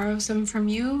can borrow some from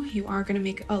you. You are gonna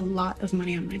make a lot of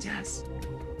money on my desk.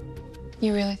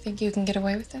 You really think you can get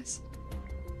away with this?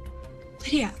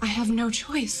 Lydia, I have no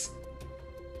choice.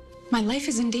 My life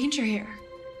is in danger here.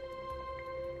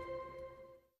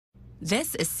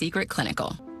 This is Secret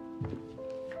Clinical.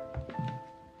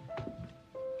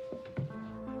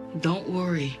 Don't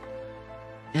worry.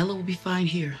 Ella will be fine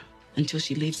here until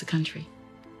she leaves the country.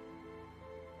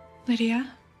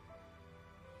 Lydia,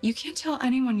 you can't tell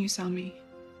anyone you saw me.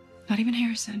 Not even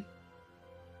Harrison.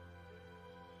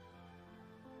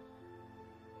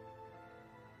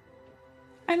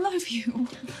 I love you.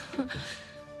 I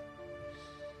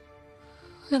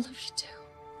love you too.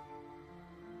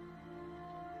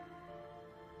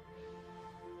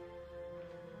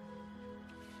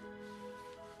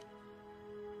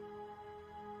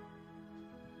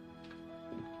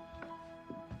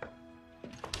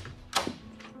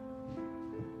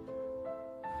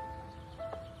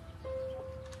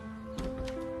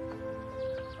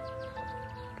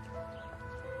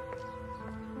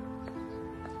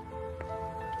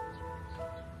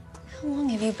 How long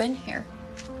have you been here?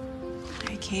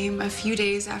 I came a few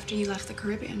days after you left the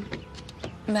Caribbean.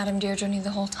 Madame Deirdre knew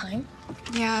the whole time?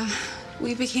 Yeah,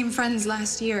 we became friends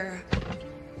last year.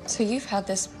 So you've had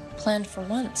this planned for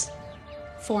months?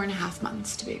 4.5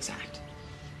 months, to be exact.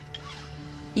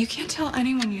 You can't tell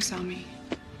anyone you saw me.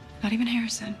 Not even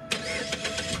Harrison.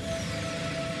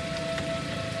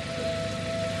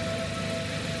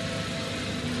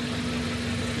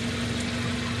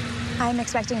 I'm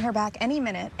expecting her back any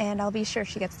minute, and I'll be sure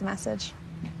she gets the message.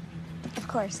 Of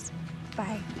course.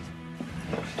 Bye.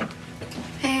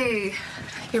 Hey,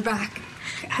 you're back.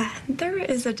 There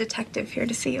is a detective here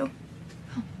to see you.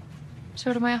 Show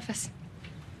her to my office.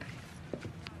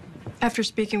 After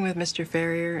speaking with Mr.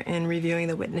 Ferrier and reviewing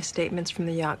the witness statements from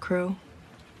the yacht crew,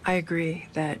 I agree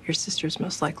that your sister's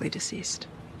most likely deceased.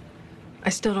 I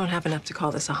still don't have enough to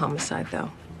call this a homicide, though.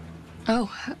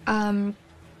 Oh,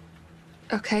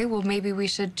 okay, well, maybe we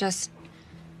should just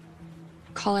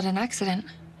call it an accident.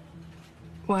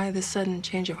 Why the sudden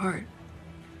change of heart?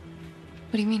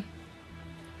 What do you mean?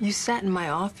 You sat in my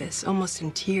office, almost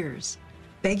in tears,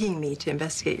 begging me to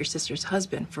investigate your sister's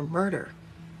husband for murder.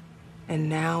 And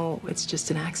now it's just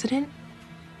an accident?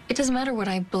 It doesn't matter what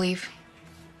I believe.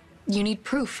 You need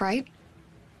proof, right?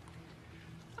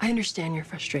 I understand your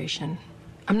frustration.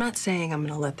 I'm not saying I'm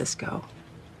gonna let this go.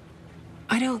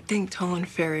 I don't think Tolan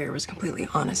Ferrier was completely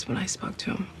honest when I spoke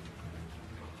to him.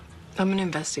 I'm gonna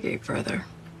investigate further.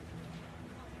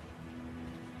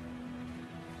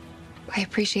 I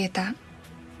appreciate that.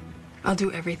 I'll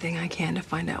do everything I can to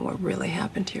find out what really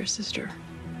happened to your sister.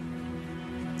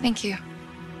 Thank you.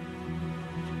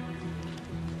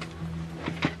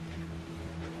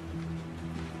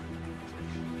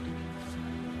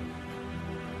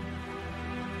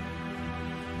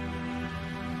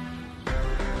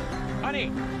 Honey,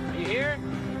 are you here?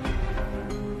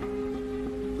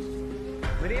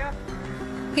 Lydia?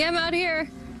 Yeah, I'm out here.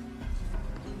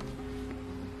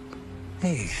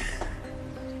 Hey.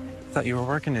 Thought you were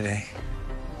working today.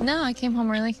 No, I came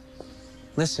home early.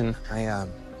 Listen, I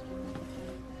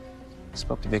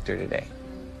spoke to Victor today.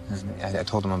 I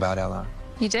told him about Ella.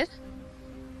 You did?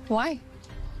 Why?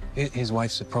 His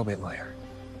wife's a probate lawyer.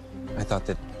 I thought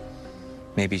that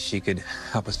maybe she could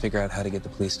help us figure out how to get the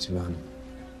police to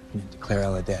declare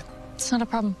Ella dead. It's not a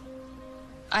problem.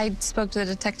 I spoke to the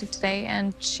detective today,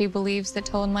 and she believes that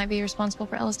Tolan might be responsible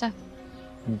for Ella's death.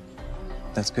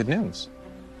 That's good news.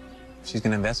 She's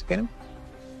gonna investigate him?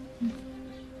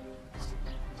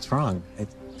 What's wrong?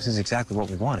 This is exactly what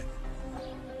we wanted.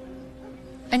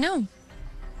 I know.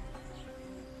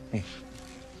 Hey.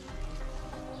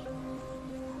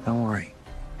 Don't worry.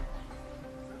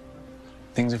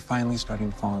 Things are finally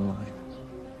starting to fall in line.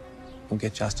 We'll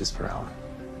get justice for Ella.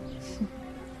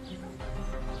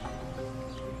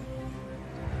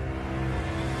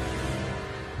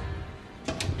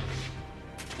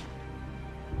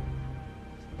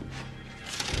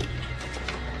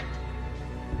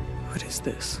 What is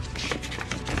this?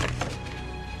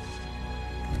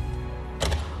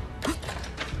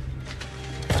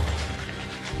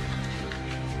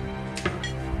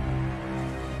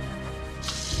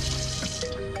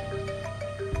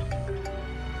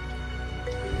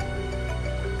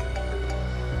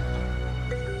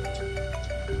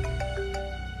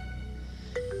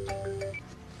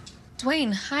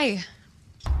 Dwayne, hi.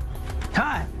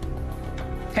 Hi.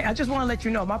 Hey, I just want to let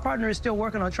you know, my partner is still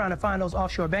working on trying to find those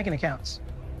offshore banking accounts.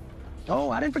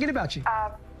 Oh, I didn't forget about you.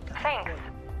 Thanks.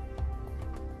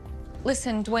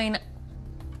 Listen, Dwayne,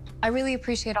 I really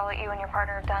appreciate all that you and your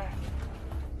partner have done.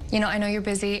 You know, I know you're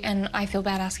busy, and I feel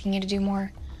bad asking you to do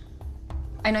more.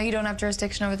 I know you don't have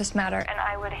jurisdiction over this matter, and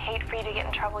I would hate for you to get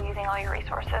in trouble using all your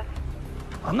resources.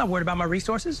 I'm not worried about my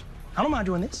resources. I don't mind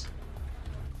doing this.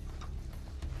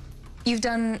 You've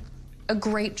done a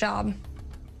great job,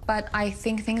 but I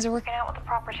think things are working out with the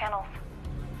proper channels.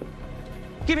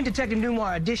 Giving Detective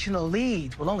Newmar additional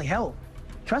leads will only help.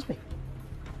 Trust me.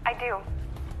 I do.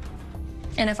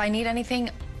 And if I need anything,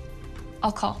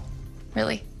 I'll call.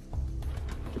 Really.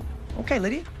 Okay,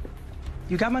 Lydia.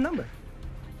 You got my number.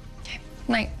 Okay.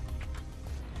 Night.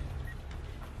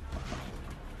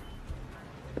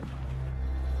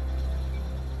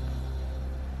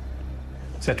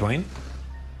 Is that Dwayne?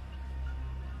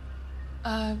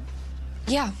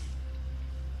 Yeah.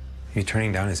 You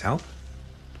turning down his help?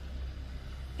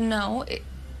 No,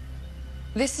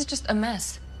 this is just a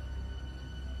mess.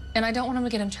 And I don't want him to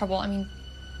get in trouble. I mean,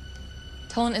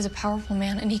 Tolan is a powerful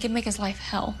man, and he can make his life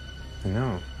hell. I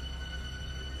know.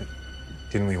 But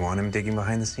didn't we want him digging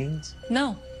behind the scenes?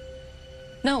 No.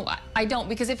 No, I don't,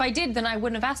 because if I did, then I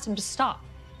wouldn't have asked him to stop.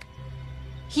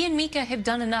 He and Mika have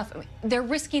done enough. I mean, they're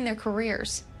risking their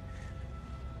careers.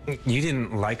 You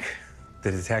didn't like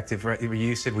the detective, right?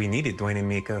 You said we needed Dwayne and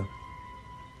Mika.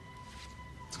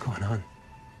 What's going on?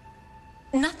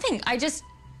 Nothing.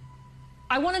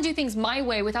 I want to do things my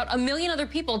way without a million other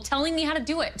people telling me how to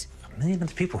do it. A million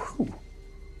other people? Who?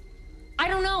 I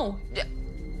don't know.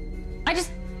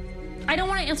 I don't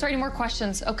want to answer any more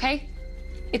questions, okay?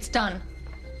 It's done.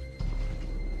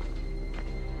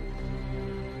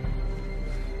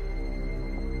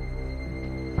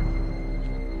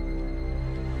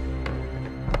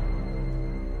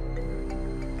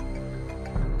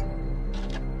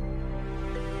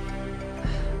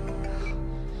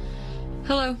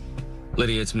 Hello.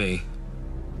 Lydia, it's me.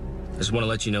 I just want to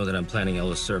let you know that I'm planning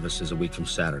Ella's services a week from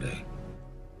Saturday.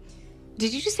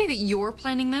 Did you just say that you're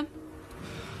planning them?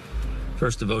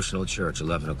 First devotional at church,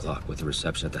 11 o'clock, with a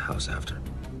reception at the house after.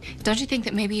 Don't you think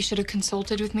that maybe you should have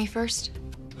consulted with me first?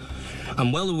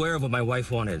 I'm well aware of what my wife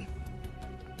wanted.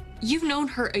 You've known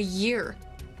her a year.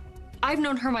 I've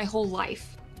known her my whole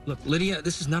life. Look, Lydia,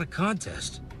 this is not a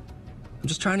contest. I'm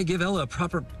just trying to give Ella a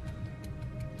proper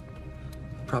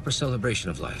celebration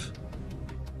of life.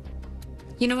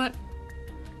 You know what?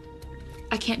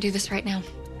 I can't do this right now.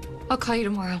 I'll call you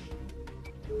tomorrow.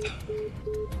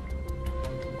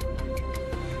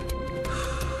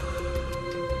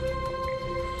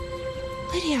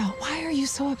 Lydia, why are you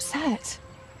so upset?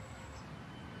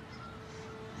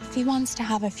 If he wants to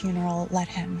have a funeral, let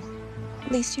him.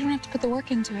 At least you don't have to put the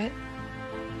work into it.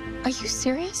 Are you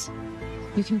serious?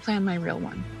 You can plan my real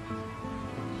one.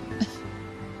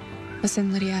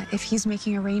 Listen, Lydia, if he's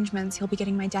making arrangements, he'll be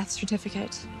getting my death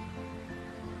certificate.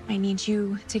 I need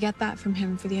you to get that from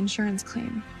him for the insurance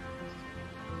claim.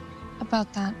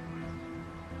 About that.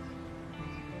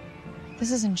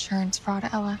 This is insurance fraud,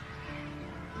 Ella.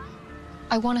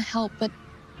 I want to help, but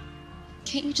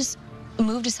can't you just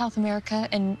move to South America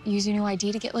and use your new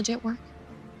ID to get legit work?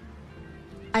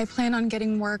 I plan on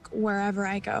getting work wherever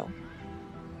I go.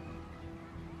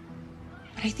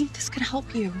 But I think this could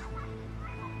help you.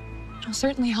 It'll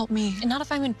certainly help me. And not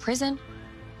if I'm in prison.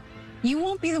 You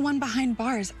won't be the one behind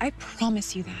bars. I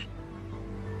promise you that.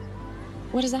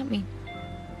 What does that mean?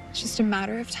 It's just a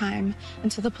matter of time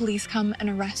until the police come and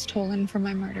arrest Tolan for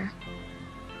my murder.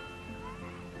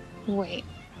 Wait.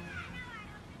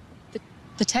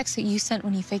 The text that you sent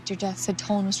when you faked your death said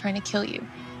Tolan was trying to kill you.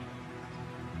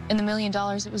 And the $1 million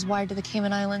it was wired to the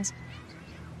Cayman Islands.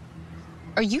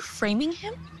 Are you framing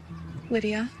him?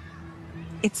 Lydia,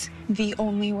 it's the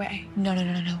only way. No.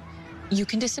 You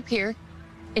can disappear,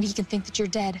 and he can think that you're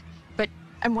dead, but...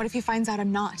 And what if he finds out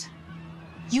I'm not?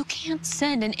 You can't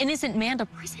send an innocent man to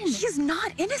prison. He's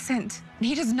not innocent.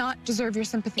 He does not deserve your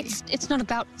sympathy. It's not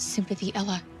about sympathy,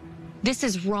 Ella. This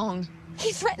is wrong.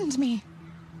 He threatened me.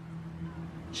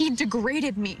 He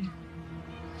degraded me.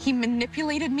 He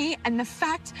manipulated me, and the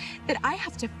fact that I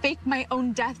have to fake my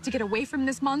own death to get away from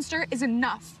this monster is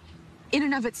enough, in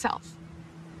and of itself.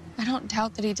 I don't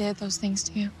doubt that he did those things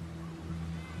to you.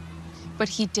 But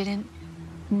he didn't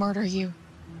murder you.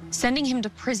 Sending him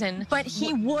to prison... But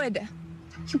he would.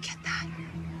 You get that?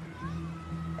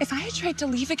 If I had tried to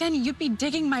leave again, you'd be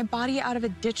digging my body out of a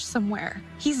ditch somewhere.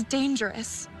 He's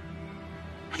dangerous.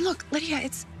 And look, Lydia,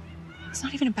 it's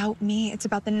not even about me. It's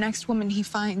about the next woman he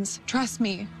finds. Trust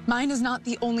me, mine is not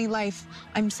the only life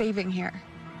I'm saving here.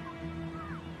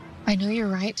 I know you're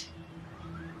right.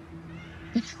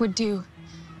 And I would do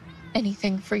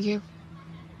anything for you.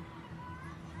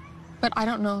 But I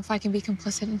don't know if I can be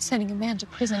complicit in sending a man to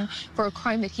prison for a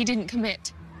crime that he didn't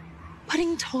commit.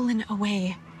 Putting Tolan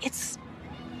away, it's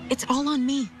all on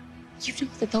me. You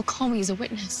know that they'll call me as a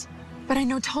witness. But I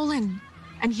know Tolan,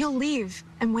 and he'll leave.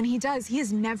 And when he does, he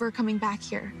is never coming back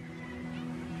here.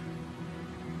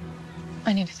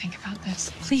 I need to think about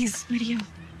this. Please, Lydia.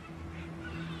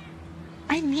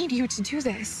 I need you to do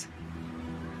this.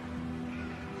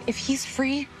 If he's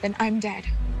free, then I'm dead.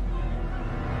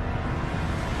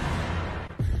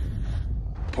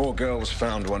 Poor girl was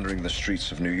found wandering the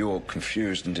streets of New York,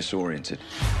 confused and disoriented.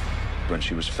 When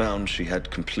she was found, she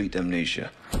had complete amnesia.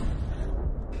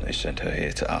 They sent her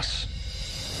here to us.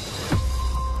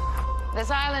 This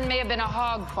island may have been a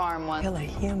hog farm once. Kill a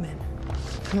human.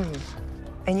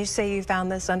 And you say you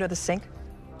found this under the sink?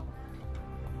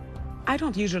 I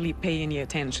don't usually pay any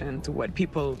attention to what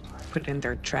people put in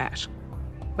their trash.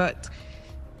 But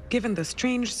given the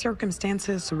strange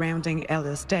circumstances surrounding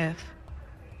Ella's death...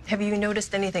 Have you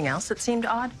noticed anything else that seemed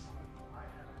odd?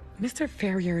 Mr.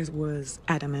 Ferrier was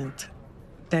adamant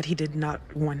that he did not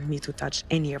want me to touch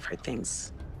any of her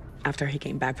things after he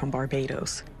came back from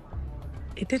Barbados.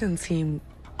 It didn't seem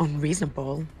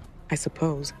unreasonable, I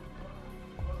suppose.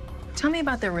 Tell me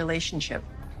about their relationship.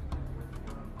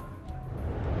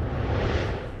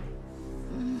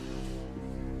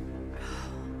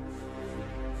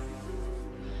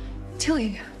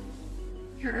 Tilly,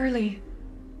 you're early.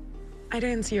 I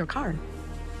didn't see your car.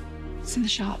 It's in the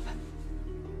shop.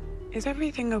 Is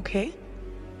everything okay?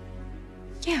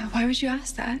 Yeah, why would you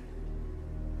ask that?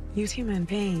 You seem in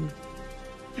pain.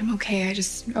 I'm okay, I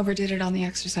just overdid it on the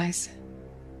exercise.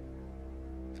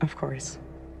 Of course.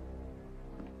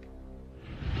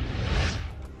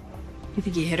 You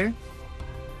think you hit her?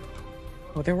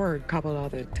 Well, there were a couple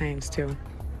other times, too.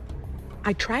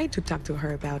 I tried to talk to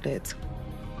her about it,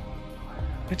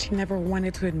 but she never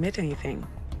wanted to admit anything,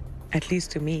 at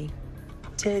least to me.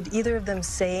 Did either of them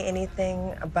say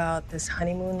anything about this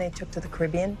honeymoon they took to the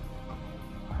Caribbean?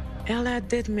 Ella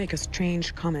did make a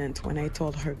strange comment when I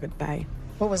told her goodbye.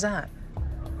 What was that?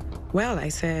 Well, I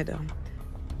said,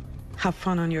 have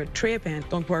fun on your trip and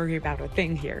don't worry about a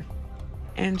thing here.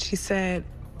 And she said,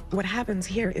 what happens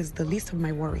here is the least of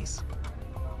my worries.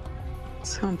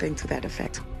 Something to that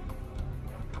effect.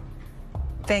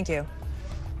 Thank you.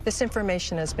 This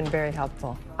information has been very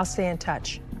helpful. I'll stay in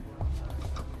touch.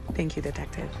 Thank you,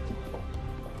 Detective.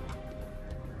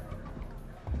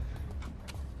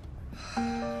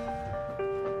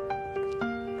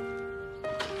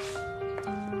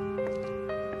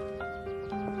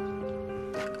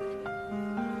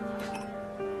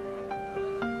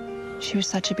 She was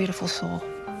such a beautiful soul.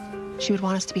 She would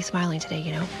want us to be smiling today,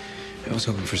 you know? I was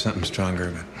hoping for something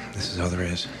stronger, but this is all there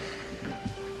is.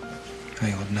 How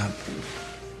you holding up?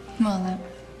 Well, that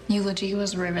eulogy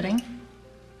was riveting.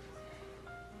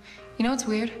 You know what's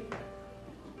weird?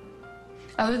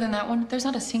 Other than that one, there's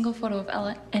not a single photo of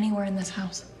Ella anywhere in this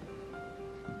house.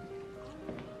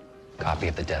 Copy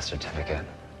of the death certificate.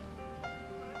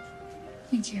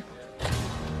 Thank you.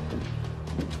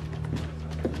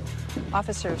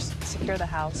 Officers, secure the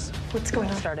house. What's going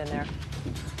on? Start in there.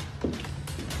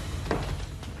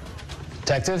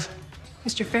 Detective?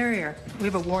 Mr. Ferrier, we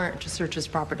have a warrant to search his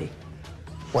property.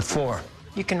 What for?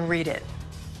 You can read it.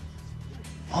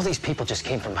 All these people just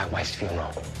came from my wife's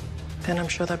funeral. Then I'm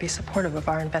sure they'll be supportive of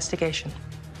our investigation.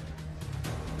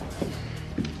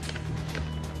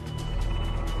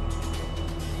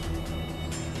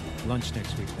 Lunch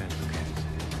next week, then.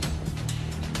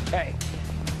 Okay.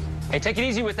 Hey, take it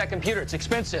easy with that computer. It's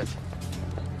expensive.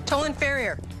 Tolan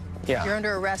Ferrier. Yeah. You're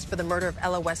under arrest for the murder of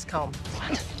Ella Westcomb.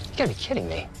 What? You gotta be kidding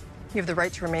me. You have the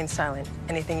right to remain silent.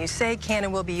 Anything you say can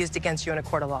and will be used against you in a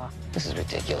court of law. This is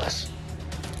ridiculous.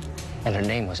 And her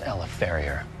name was Ella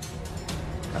Ferrier.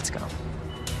 Let's go.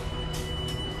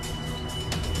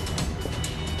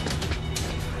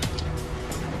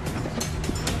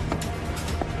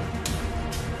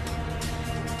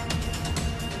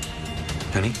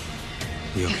 Honey,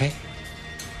 you okay?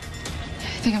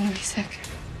 I think I'm gonna be sick.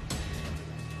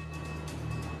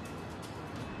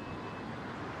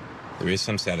 There is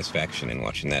some satisfaction in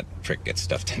watching that prick get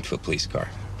stuffed into a police car,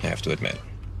 I have to admit.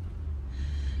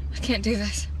 I can't do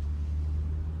this.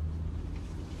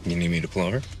 You need me to pull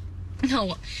over?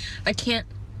 No, I can't.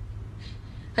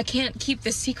 I can't keep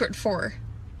this secret for her.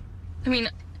 I mean,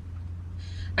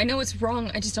 I know it's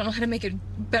wrong. I just don't know how to make it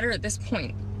better at this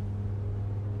point.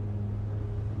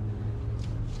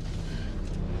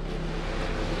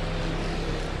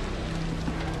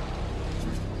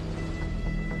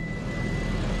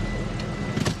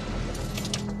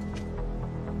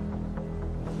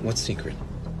 What secret?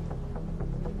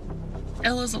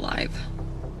 Ella's alive.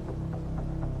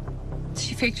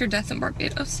 She faked her death in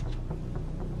Barbados.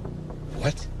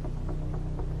 What?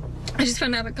 I just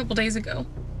found out a couple days ago.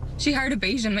 She hired a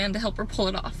Bayesian man to help her pull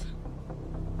it off.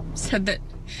 Said that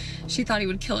she thought he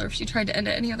would kill her if she tried to end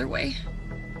it any other way.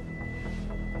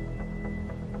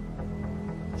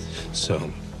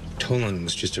 So, Tolan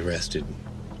was just arrested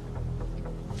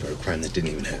for a crime that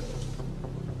didn't even happen.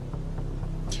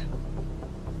 Yeah.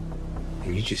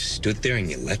 And you just stood there and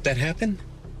you let that happen?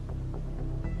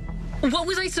 What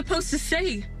was I supposed to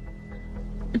say?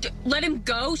 Let him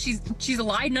go? She's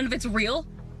alive? None of it's real?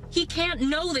 He can't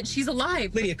know that she's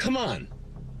alive. Lydia, come on.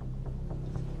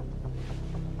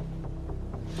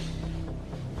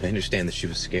 I understand that she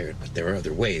was scared, but there are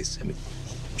other ways. I mean,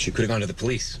 she could have gone to the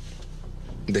police.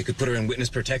 They could put her in witness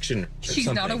protection or She's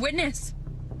something. not a witness.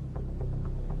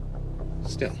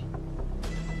 Still.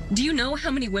 Do you know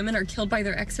how many women are killed by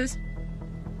their exes?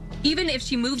 Even if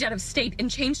she moved out of state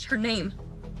and changed her name.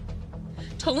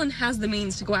 Tolan has the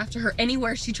means to go after her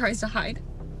anywhere she tries to hide.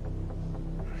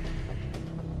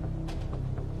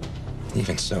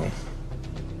 Even so,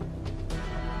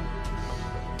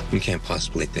 you can't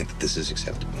possibly think that this is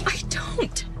acceptable. I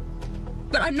don't.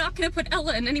 But I'm not going to put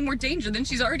Ella in any more danger than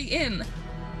she's already in.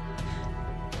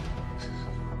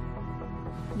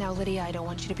 Now, Lydia, I don't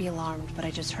want you to be alarmed, but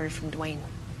I just heard from Dwayne.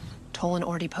 Tolan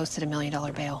already posted $1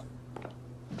 million bail.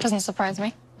 Doesn't surprise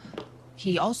me.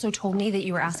 He also told me that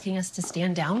you were asking us to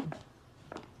stand down.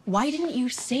 Why didn't you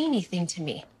say anything to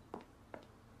me?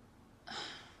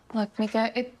 Look,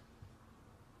 Mika,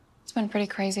 it's been pretty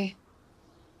crazy.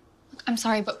 Look, I'm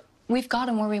sorry, but we've got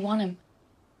him where we want him.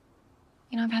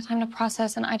 You know, I've had time to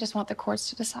process, and I just want the courts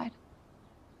to decide.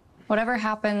 Whatever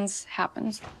happens,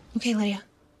 happens. Okay, Lydia.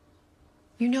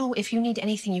 You know, if you need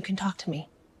anything, you can talk to me.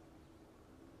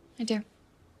 I do.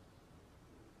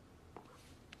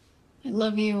 I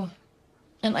love you,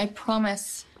 and I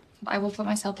promise I will put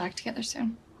myself back together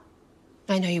soon.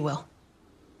 I know you will.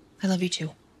 I love you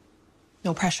too.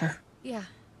 No pressure. Yeah.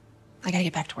 I gotta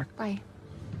get back to work. Bye.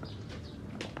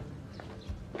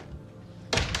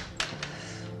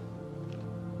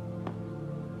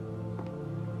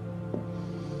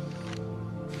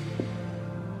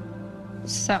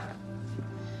 So,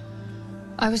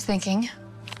 I was thinking,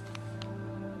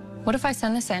 what if I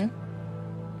send this in,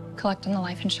 collect on the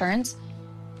life insurance,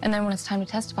 and then when it's time to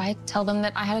testify, tell them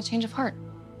that I had a change of heart,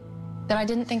 that I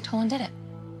didn't think Tolan did it.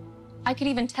 I could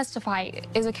even testify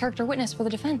as a character witness for the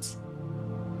defense.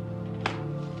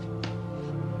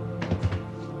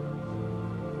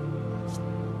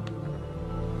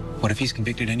 What if he's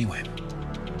convicted anyway?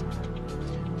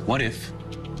 What if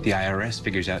the IRS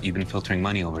figures out you've been filtering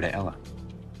money over to Ella?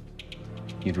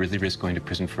 You'd really risk going to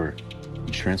prison for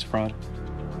insurance fraud?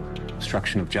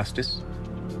 Obstruction of justice?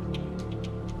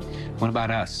 What about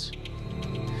us?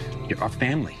 Our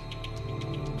family.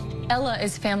 Ella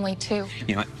is family too.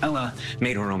 You know, Ella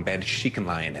made her own bed. She can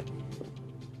lie in it.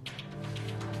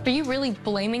 Are you really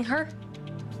blaming her?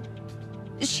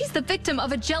 She's the victim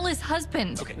of a jealous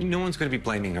husband. Okay, no one's going to be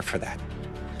blaming her for that.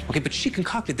 Okay, but she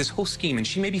concocted this whole scheme, and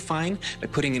she may be fine by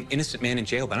putting an innocent man in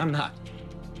jail, but I'm not.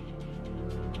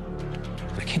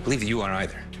 I can't believe that you are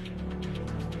either.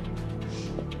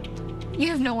 You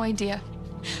have no idea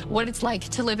what it's like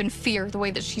to live in fear the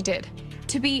way that she did.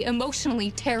 To be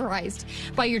emotionally terrorized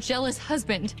by your jealous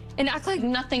husband and act like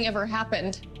nothing ever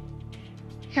happened.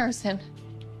 Harrison,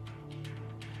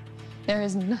 there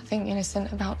is nothing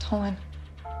innocent about Tolan.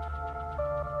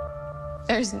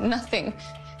 There's nothing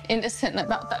innocent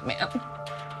about that man.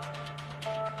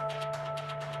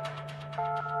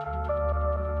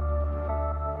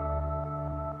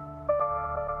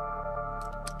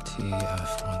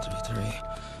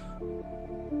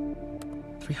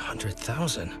 TF-133.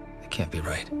 300,000? That can't be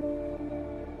right.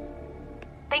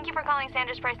 Thank you for calling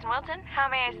Sanders, Price & Wilton. How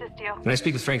may I assist you? Can I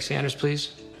speak with Frank Sanders,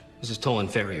 please? This is Tolan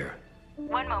Ferrier.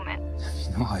 One moment.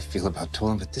 You know how I feel about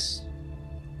Tolan, but this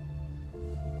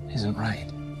isn't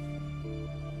right.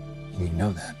 And you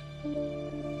know that.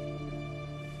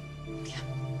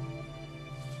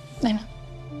 I know.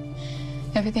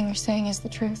 Everything you're saying is the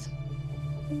truth.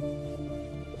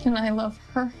 And I love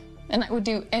her, and I would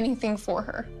do anything for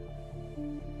her.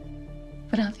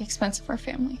 But not at the expense of our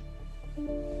family.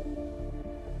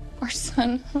 Our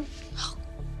son.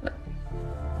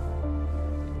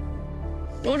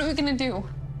 What are we gonna do?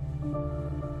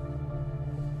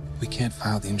 We can't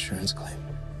file the insurance claim.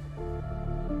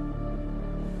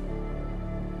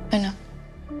 I know.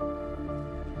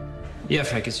 Yeah,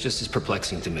 Frank, it's just as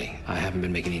perplexing to me. I haven't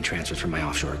been making any transfers from my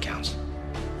offshore accounts.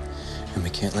 And we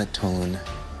can't let Tolan,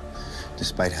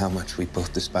 despite how much we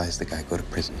both despise the guy, go to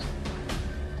prison.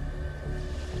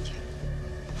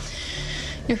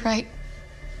 You're right.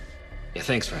 Yeah,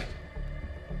 thanks, Frank.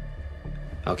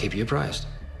 I'll keep you apprised.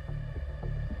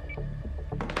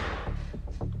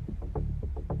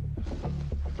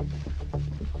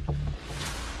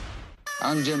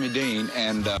 I'm Jimmy Dean,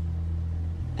 and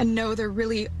no, there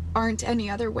really aren't any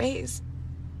other ways.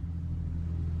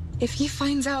 If he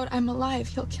finds out I'm alive,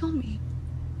 he'll kill me.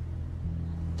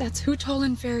 That's who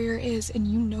Tolan Ferrier is, and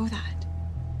you know that.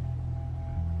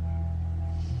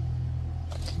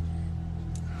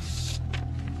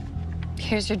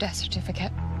 Here's your death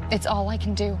certificate. It's all I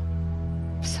can do.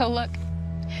 So look,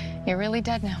 you're really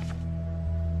dead now.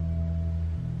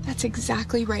 That's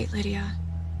exactly right, Lydia.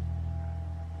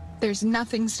 There's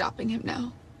nothing stopping him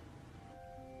now.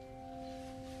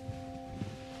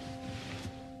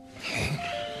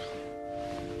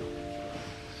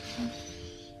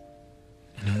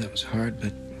 I know that was hard,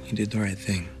 but you did the right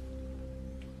thing.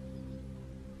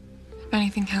 If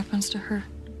anything happens to her,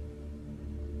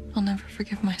 I'll never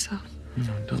forgive myself.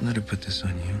 No, don't let her put this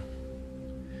on you.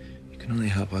 You can only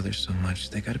help others so much.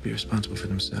 They gotta be responsible for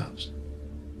themselves.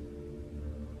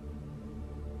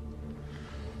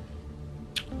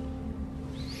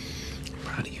 I'm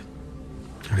proud of you.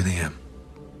 I really am.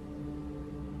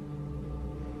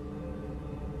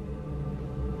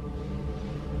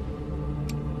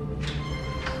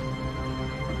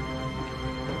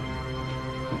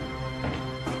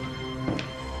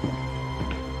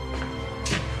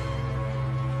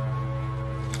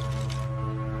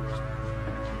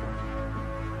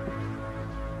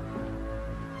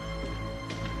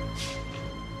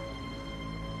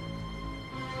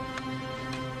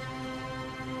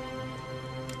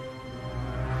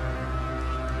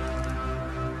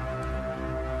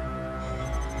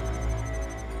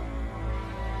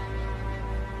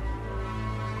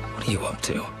 What are you up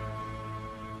to?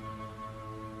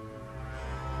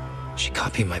 She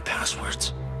copied my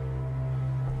passwords.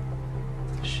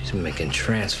 She's making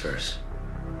transfers.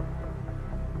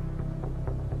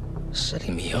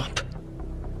 Setting me up.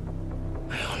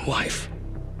 Wife.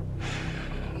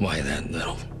 Why that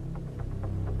little?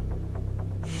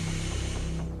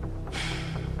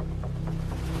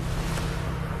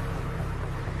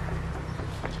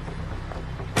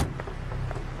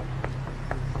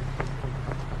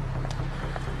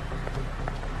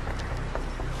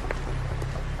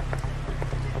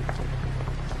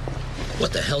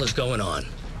 What the hell is going on?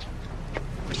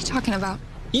 What are you talking about?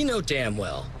 You know damn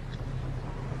well.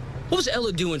 What was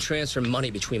Ella doing transferring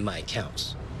money between my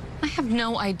accounts? I have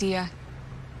no idea.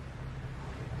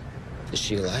 Is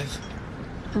she alive?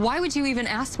 Why would you even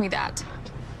ask me that?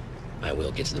 I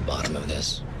will get to the bottom of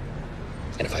this.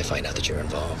 And if I find out that you're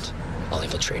involved, I'll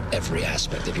infiltrate every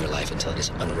aspect of your life until it is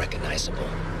unrecognizable.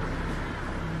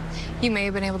 You may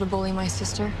have been able to bully my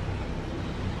sister,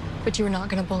 but you were not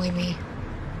going to bully me.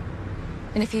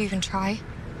 And if you even try,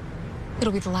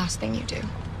 it'll be the last thing you do.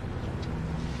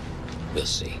 We'll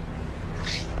see.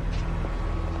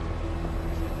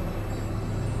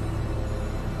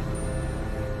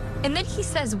 And then he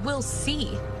says, we'll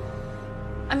see.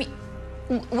 I mean,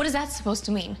 what is that supposed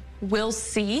to mean? We'll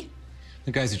see?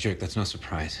 The guy's a jerk, that's no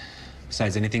surprise.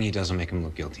 Besides, anything he does will make him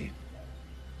look guilty.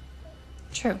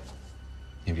 True.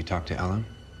 Have you talked to Ella?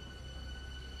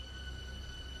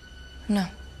 No.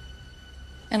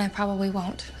 And I probably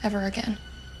won't, ever again.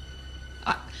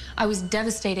 I was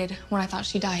devastated when I thought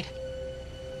she died.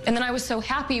 And then I was so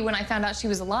happy when I found out she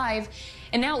was alive.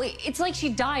 And now it's like she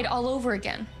died all over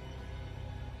again.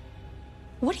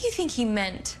 What do you think he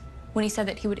meant when he said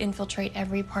that he would infiltrate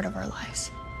every part of our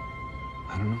lives?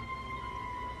 I don't know.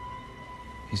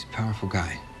 He's a powerful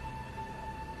guy.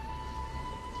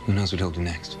 Who knows what he'll do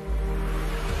next?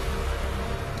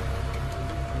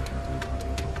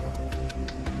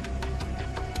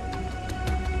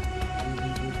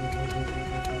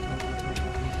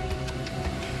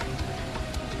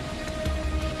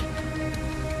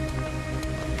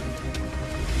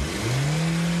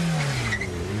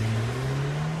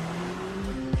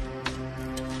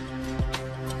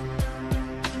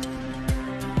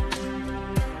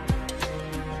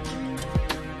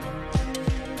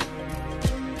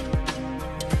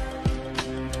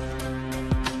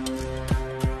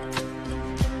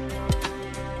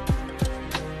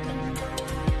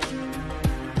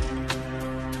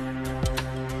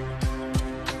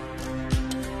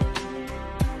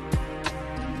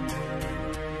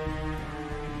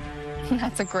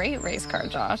 That's a great race car,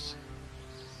 Josh.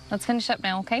 Let's finish up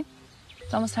now, okay?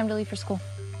 It's almost time to leave for school.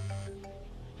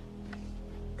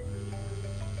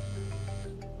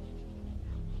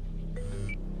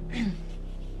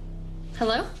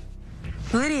 Hello?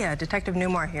 Lydia, Detective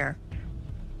Newmar here.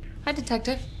 Hi,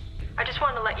 Detective. I just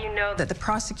wanted to let you know that the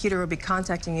prosecutor will be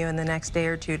contacting you in the next day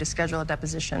or two to schedule a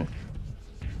deposition.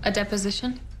 A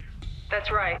deposition? That's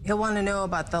right. He'll want to know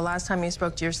about the last time you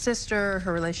spoke to your sister,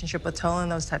 her relationship with Tolan,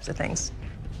 those types of things.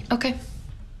 Okay.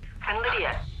 And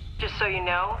Lydia, just so you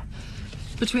know,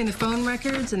 between the phone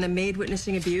records and the maid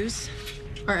witnessing abuse,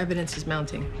 our evidence is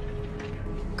mounting.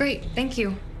 Great, thank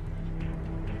you.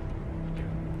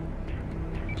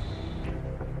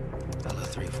 Ella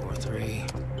 343,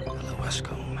 Ella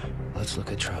Westcomb. Let's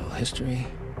look at travel history.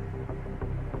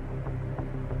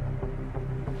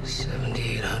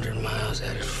 7,800 miles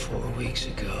added 4 weeks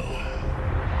ago.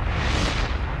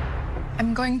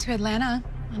 I'm going to Atlanta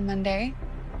on Monday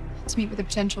to meet with a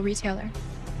potential retailer.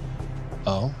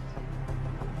 Oh?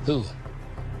 Who?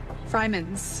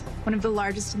 Fryman's, one of the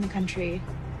largest in the country.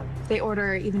 If they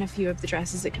order even a few of the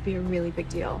dresses, it could be a really big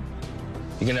deal.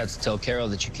 You're gonna have to tell Carol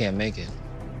that you can't make it.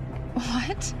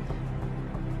 What?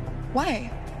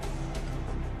 Why?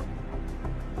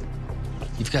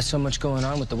 You've got so much going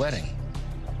on with the wedding.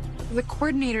 The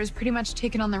coordinator's pretty much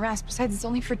taken on the rest. Besides, it's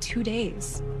only for 2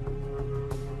 days.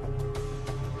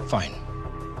 Fine.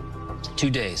 2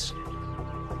 days.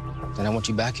 Then I want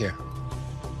you back here.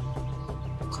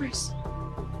 Of course.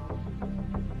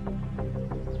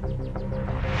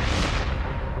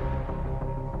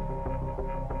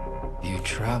 You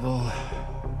travel.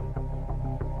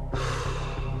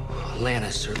 Atlanta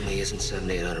certainly isn't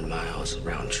 700-800 miles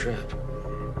round trip.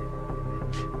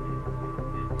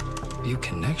 Few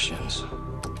connections.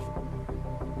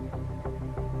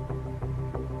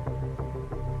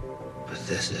 But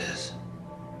this is.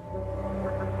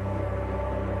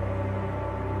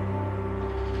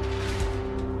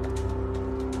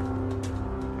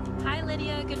 Hi,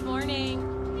 Lydia. Good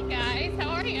morning. Hey, guys. How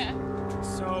are you?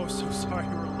 So sorry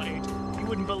we're late. You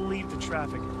wouldn't believe the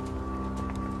traffic.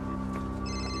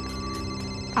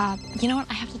 You know what?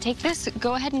 I have to take this.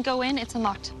 Go ahead and go in. It's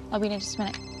unlocked. I'll be in just a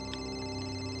minute.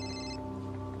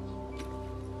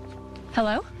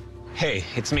 Hello? Hey,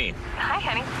 it's me. Hi,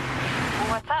 honey.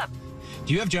 What's up? Do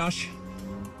Do you have Josh?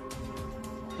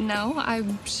 No,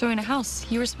 I'm showing a house.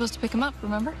 You were supposed to pick him up,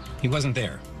 remember? He wasn't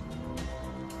there.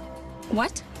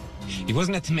 What? He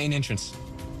wasn't at the main entrance.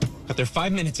 Got there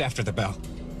 5 minutes after the bell.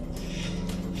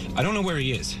 I don't know where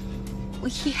he is. Well,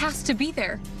 he has to be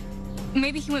there.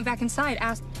 Maybe he went back inside.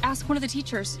 Ask one of the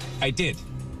teachers. I did.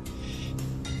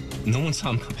 No one saw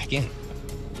him come back in.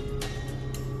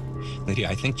 Lydia,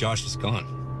 I think Josh is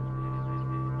gone.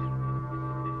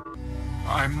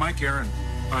 I'm Mike Aaron.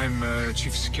 I'm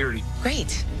Chief of Security.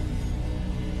 Great.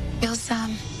 Feels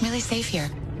really safe here.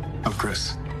 I'm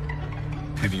Chris.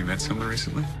 Have you met someone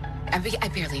recently? I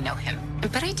barely know him,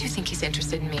 but I do think he's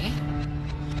interested in me.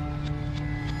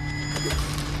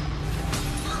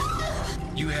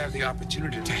 You have the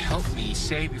opportunity to help me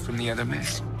save you from the other man.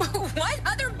 What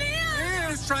other man?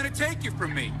 Man is trying to take you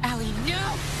from me. Allie,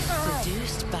 no!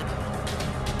 Produced by...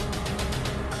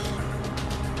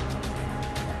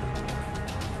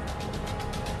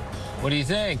 What do you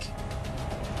think?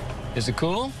 Is it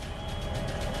cool?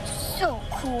 So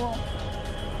cool.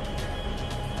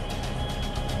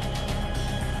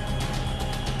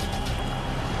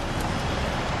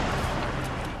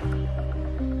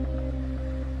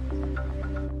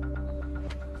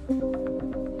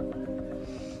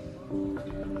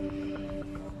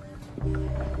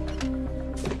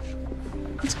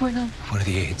 What's going on? One of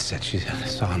the aides said she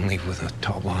saw him leave with a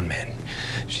tall blonde man.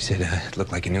 She said it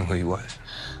looked like he knew who he was.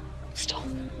 Stop.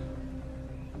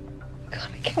 God,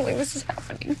 I can't believe this is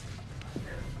happening.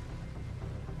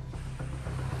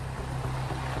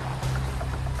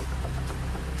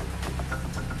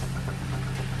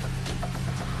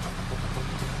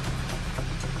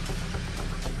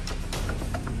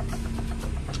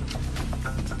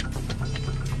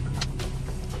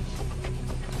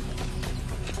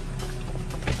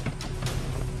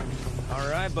 All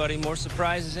right, buddy, more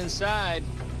surprises inside.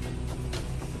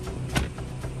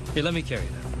 Here, let me carry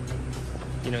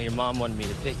that. You know, your mom wanted me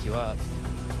to pick you up.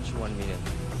 She wanted me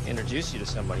to introduce you to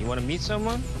somebody. You want to meet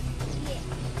someone? Yeah.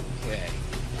 Okay,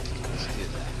 let's do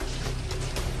that.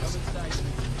 Come inside.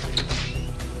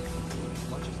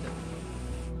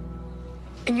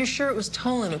 And you're sure it was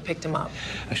Tolan who picked him up?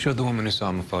 I showed the woman who saw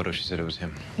him a photo. She said it was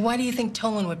him. Why do you think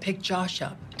Tolan would pick Josh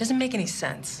up? It doesn't make any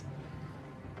sense.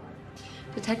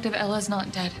 Detective Ella's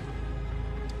not dead.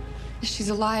 She's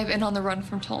alive and on the run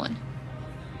from Tolan.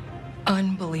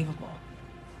 Unbelievable.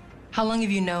 How long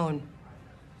have you known?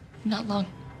 Not long.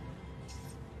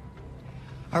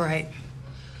 All right.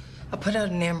 I'll put out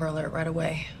an Amber Alert right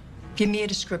away. Give me a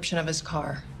description of his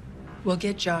car. We'll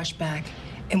get Josh back,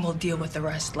 and we'll deal with the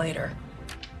rest later.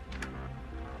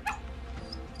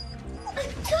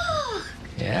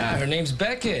 Yeah, her name's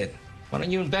Beckett. Why don't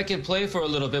you and Beckett play for a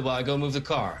little bit while I go move the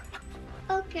car?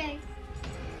 Okay.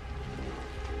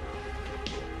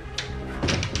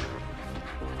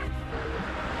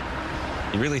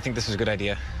 You really think this is a good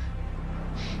idea?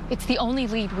 It's the only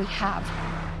lead we have.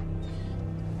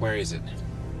 Where is it?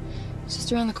 It's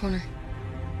just around the corner.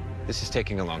 This is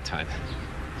taking a long time.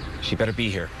 She better be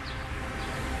here.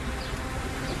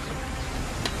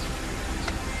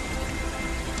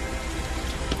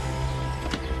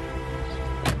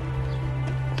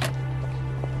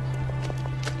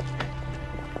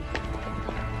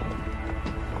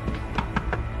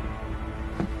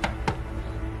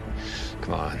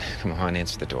 Come on,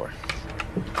 answer the door.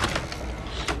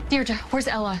 Deirdre, where's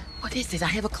Ella? What is it? I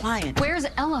have a client. Where's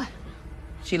Ella?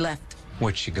 She left.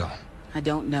 Where'd she go? I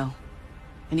don't know.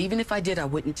 And even if I did, I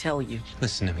wouldn't tell you.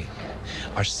 Listen to me.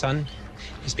 Our son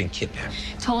has been kidnapped.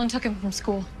 Tolan took him from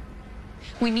school.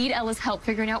 We need Ella's help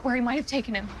figuring out where he might have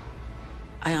taken him.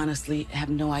 I honestly have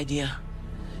no idea.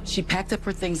 She packed up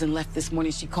her things and left this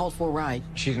morning. She called for a ride.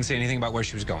 She didn't say anything about where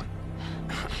she was going.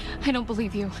 I don't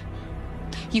believe you.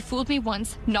 You fooled me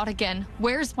once, not again.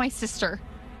 Where's my sister?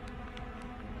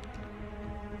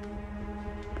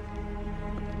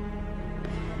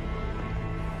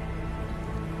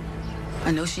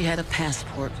 I know she had a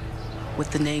passport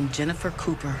with the name Jennifer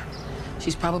Cooper.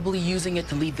 She's probably using it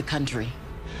to leave the country.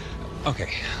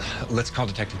 Okay, let's call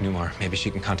Detective Newmar. Maybe she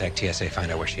can contact TSA,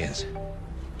 find out where she is.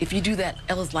 If you do that,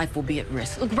 Ella's life will be at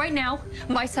risk. Look, right now,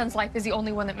 my son's life is the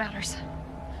only one that matters.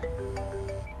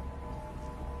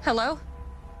 Hello?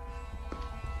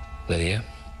 Lydia?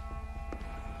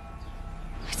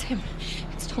 It's him.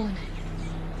 It's Tolan.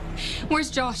 Where's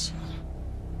Josh?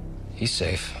 He's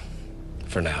safe.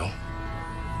 For now.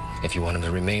 If you want him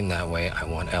to remain that way, I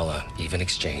want Ella, even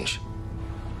exchange.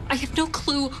 I have no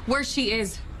clue where she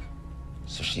is.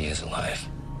 So she is alive.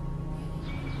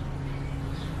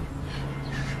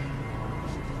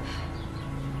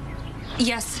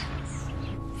 Yes.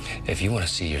 If you want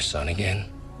to see your son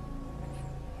again,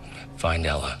 Find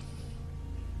Ella.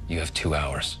 You have 2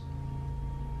 hours.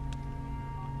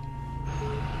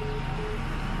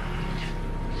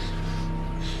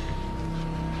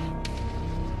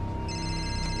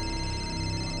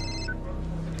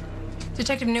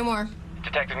 Detective Newmar.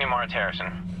 Detective Newmar, it's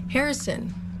Harrison.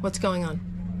 Harrison, what's going on?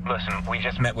 Listen, we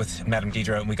just met with Madame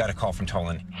Deidre and we got a call from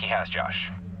Tolan. He has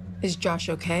Josh. Is Josh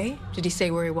okay? Did he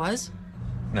say where he was?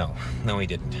 No, he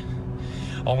didn't.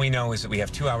 All we know is that we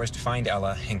have 2 hours to find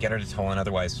Ella and get her to Tolan,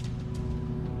 otherwise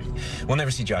we'll never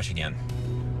see Josh again.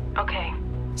 Okay.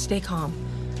 Stay calm.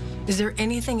 Is there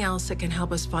anything else that can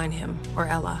help us find him or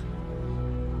Ella?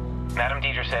 Madame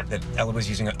Deidre said that Ella was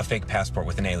using a fake passport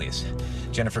with an alias.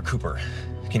 Jennifer Cooper.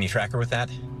 Can you track her with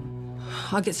that?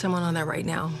 I'll get someone on that right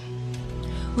now.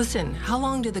 Listen, how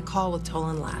long did the call with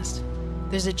Tolan last?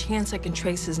 There's a chance I can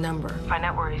trace his number. Find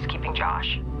out where he's keeping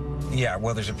Josh. Yeah,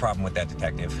 well, there's a problem with that,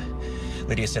 Detective.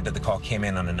 Lydia said that the call came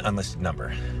in on an unlisted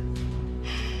number.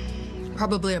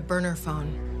 Probably a burner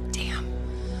phone. Damn.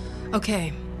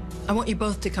 Okay, I want you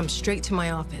both to come straight to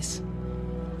my office.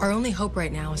 Our only hope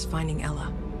right now is finding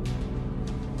Ella.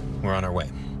 We're on our way.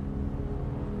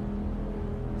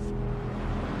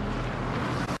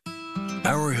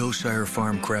 Our Hillshire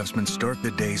Farm craftsmen start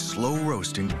the day slow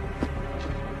roasting.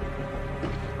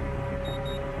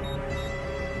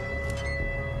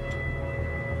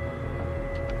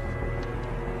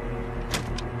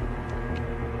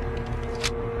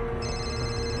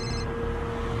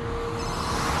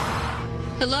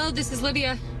 Hello, this is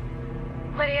Lydia.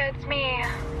 Lydia, it's me.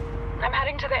 I'm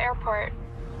heading to the airport.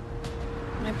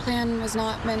 My plan was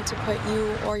not meant to put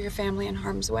you or your family in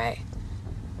harm's way.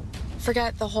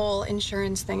 Forget the whole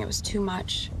insurance thing, it was too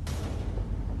much.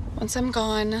 Once I'm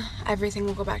gone, everything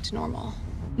will go back to normal.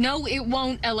 No, it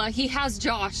won't, Ella. He has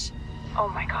Josh. Oh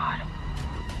my God.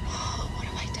 What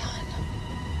have I done?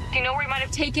 Do you know where he might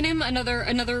have taken him?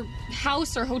 Another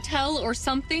house or hotel or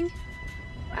something?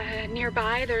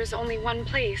 Nearby, there's only one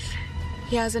place.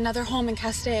 He has another home in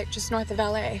Castaic, just north of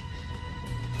LA.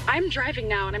 I'm driving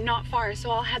now, and I'm not far, so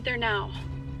I'll head there now.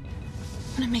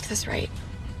 I'm gonna make this right.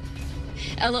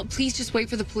 Ella, please just wait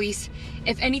for the police.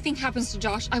 If anything happens to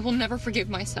Josh, I will never forgive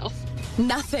myself.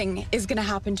 Nothing is gonna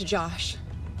happen to Josh.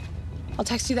 I'll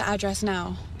text you the address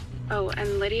now. Oh,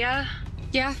 and Lydia?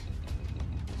 Yeah?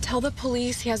 Tell the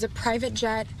police he has a private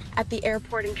jet at the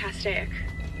airport in Castaic.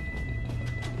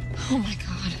 Oh my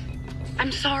God.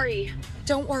 I'm sorry.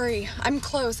 Don't worry. I'm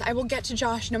close. I will get to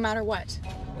Josh no matter what.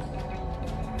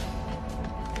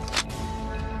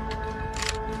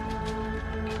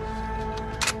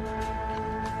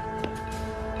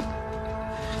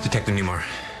 Detective Newmar,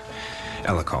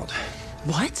 Ella called.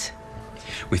 What?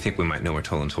 We think we might know where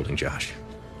Tolan's holding Josh.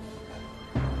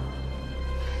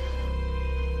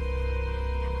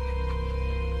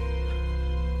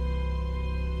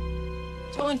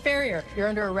 Tolan Ferrier, you're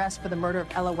under arrest for the murder of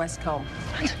Ella Westcomb.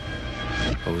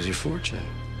 What was your fortune?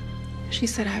 She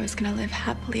said I was gonna live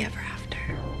happily ever after.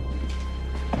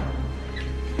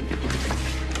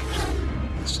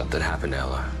 Something happened to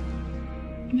Ella.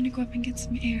 I'm gonna go up and get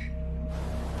some air.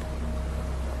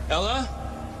 Ella?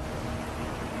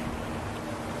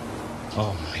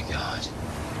 Oh my God.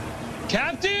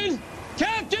 Captain!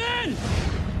 Captain!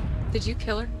 Did you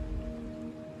kill her?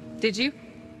 Did you?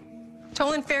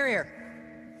 Tolan Ferrier,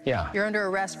 Yeah. you're under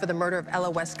arrest for the murder of Ella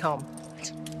Westcomb.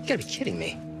 You gotta be kidding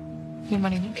me. Your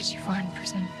money won't get you far in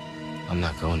prison. I'm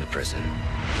not going to prison.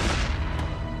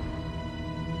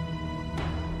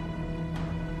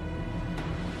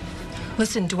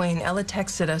 Listen, Dwayne, Ella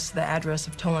texted us the address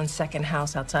of Tolan's second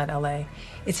house outside LA.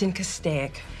 It's in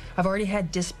Castaic. I've already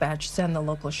had dispatch send the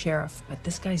local sheriff, but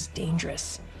this guy's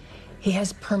dangerous. He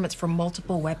has permits for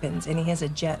multiple weapons, and he has a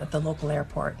jet at the local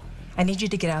airport. I need you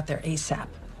to get out there ASAP.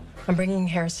 I'm bringing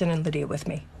Harrison and Lydia with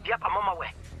me. Yep, I'm on my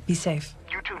way. Be safe.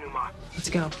 You too, Newmar. Let's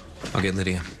go. I'll get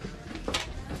Lydia.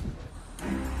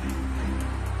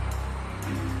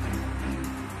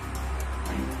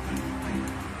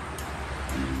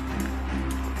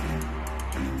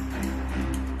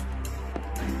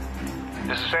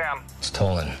 This is Sam. It's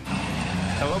Tolan.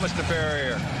 Hello, Mr.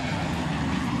 Ferrier.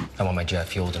 I want my jet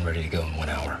fueled and ready to go in 1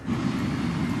 hour.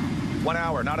 1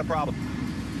 hour, not a problem.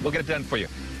 We'll get it done for you.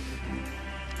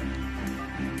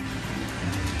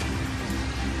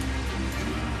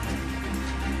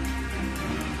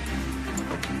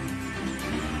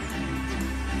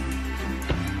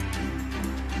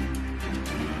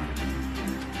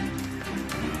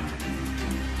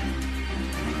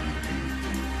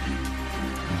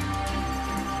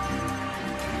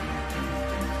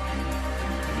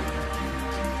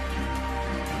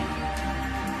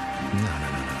 No.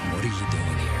 What are you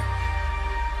doing here?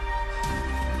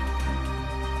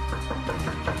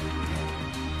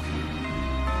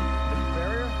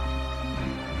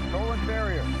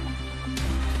 Farrier.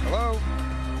 Hello?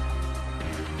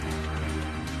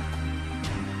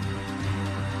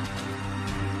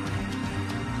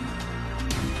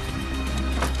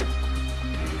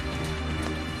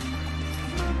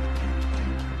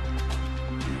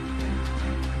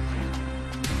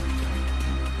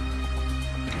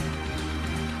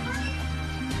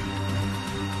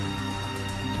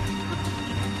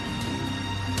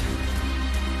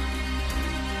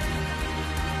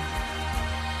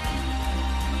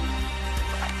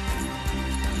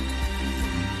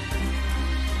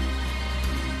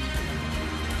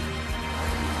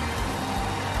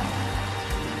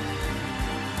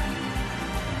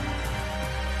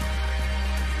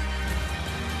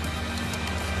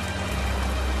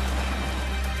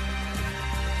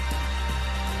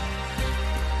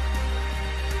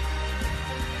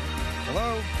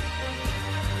 Hello?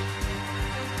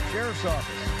 Sheriff's office.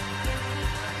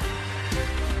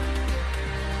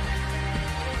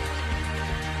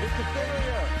 Mr.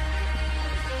 Farrier.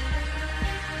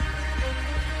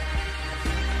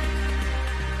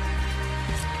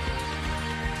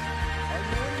 Are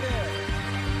you in there?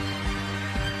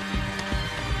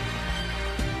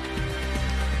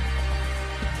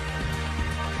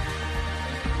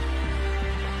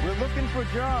 We're looking for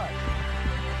Josh.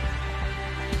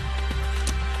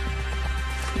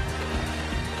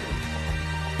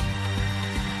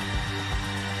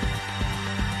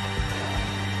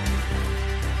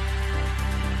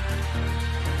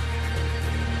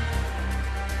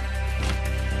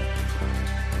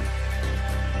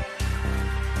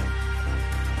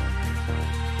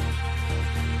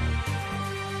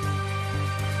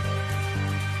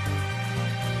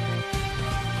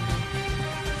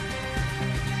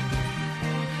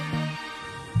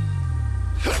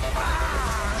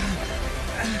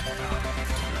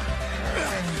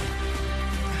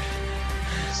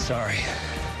 Sorry.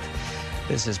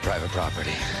 This is private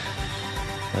property.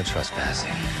 No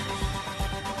trespassing.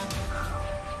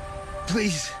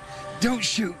 Please, don't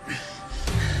shoot.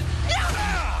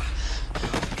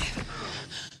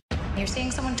 You're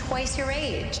seeing someone twice your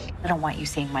age. I don't want you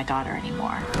seeing my daughter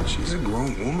anymore. She's a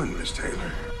grown woman, Miss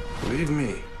Taylor. Believe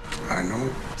me, I know.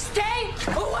 Stay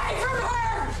away from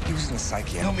her! He was in a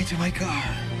psychiatrist. Help me to my car.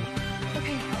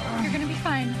 Okay, you're gonna be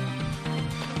fine.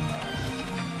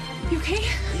 You okay?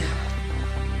 Yeah.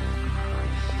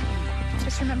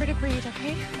 Just remember to breathe,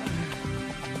 okay?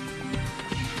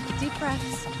 Deep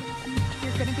breaths.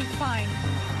 You're gonna be fine.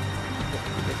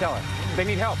 Hey, tell her. They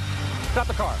need help. Stop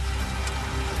the car.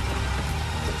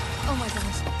 Oh my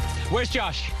goodness. Where's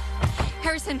Josh?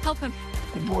 Harrison, help him.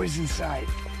 The boy's inside.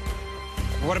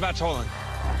 What about Tolan?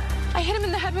 I hit him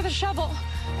in the head with a shovel.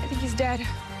 I think he's dead.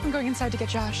 I'm going inside to get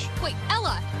Josh. Wait,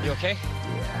 Ella! You okay?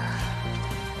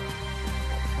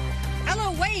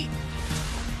 Ella, wait!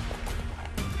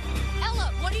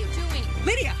 Ella, what are you doing?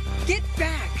 Lydia, get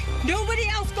back! Nobody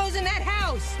else goes in that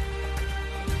house!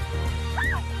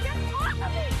 Get off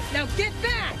of me! Now get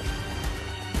back!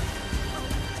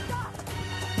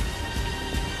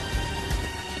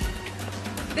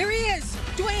 There he is!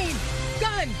 Dwayne!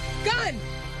 Gun! Gun!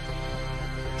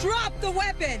 Drop the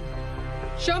weapon!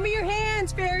 Show me your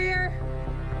hands, Farrier!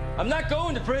 I'm not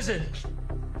going to prison.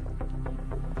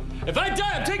 If I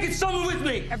die, I'm taking someone with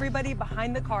me. Everybody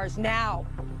behind the cars, now.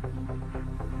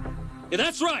 Yeah,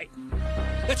 that's right.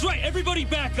 That's right. Everybody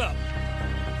back up.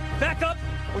 Back up,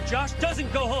 or Josh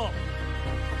doesn't go home.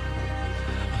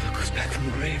 Mother goes back from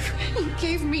the grave. You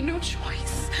gave me no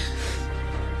choice.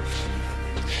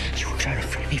 You were trying to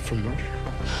free me from murder.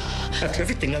 After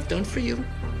everything I've done for you.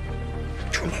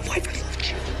 You're my wife. I loved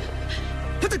you.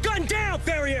 Put the gun down,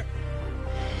 Farrier!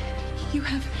 You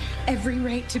have every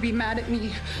right to be mad at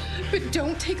me, but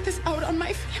don't take this out on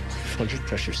my family. Well, your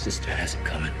precious sister has it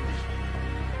coming.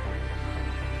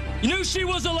 You knew she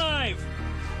was alive.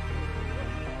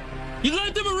 You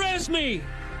let them arrest me.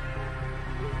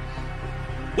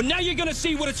 Well, now you're gonna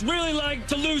see what it's really like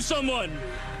to lose someone.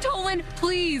 Tolan,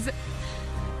 please.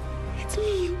 It's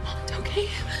me you want, okay?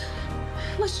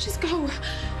 Let's just go.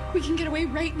 We can get away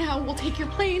right now. We'll take your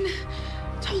plane.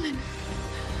 Tolan,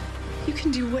 you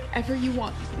can do whatever you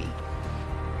want with me.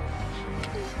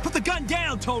 Put the gun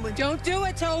down, Tolan! Don't do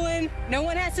it, Tolan! No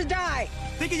one has to die!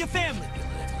 Think of your family! You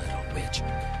little bitch.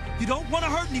 You don't want to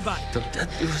hurt anybody! Don't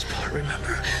death do us part,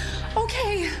 remember?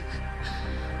 Okay.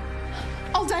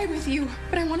 I'll die with you,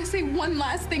 but I want to say one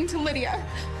last thing to Lydia.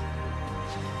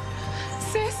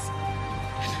 Sis,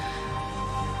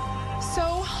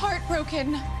 so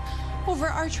heartbroken over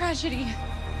our tragedy.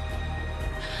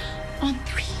 On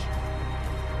 3.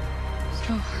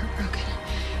 So heartbroken.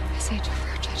 I say it over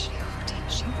our tragedy.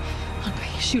 Shoot on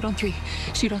 3. Shoot on 3.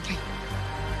 Shoot on 3.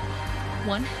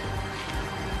 1,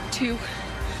 2,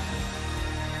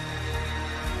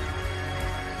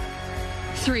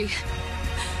 3.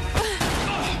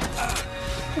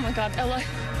 Oh my God, Ella.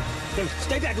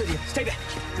 Stay back, Lydia. Stay back.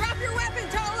 Drop your weapon,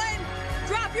 Tolan!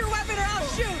 Drop your weapon or I'll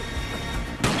shoot!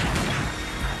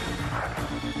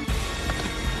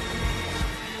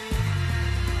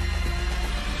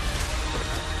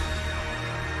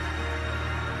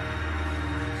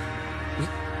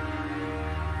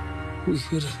 We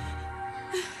could have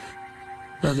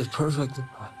had the perfect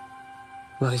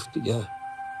life together.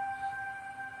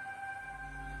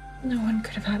 No one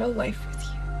could have had a life with you.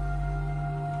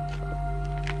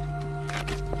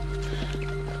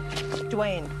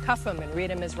 Dwayne, cuff him and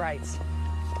read him his rights.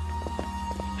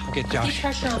 I'll get Josh. Keep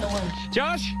pressure on the wound.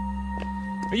 Josh?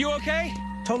 Are you okay?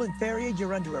 Tolan Ferrier,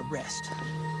 you're under arrest.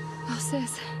 Oh,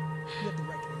 sis. You have the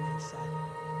right to remain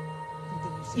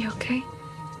silent. You okay?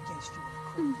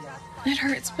 It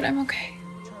hurts, but I'm okay.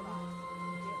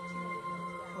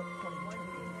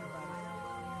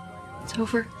 It's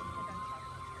over.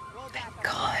 Thank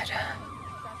God.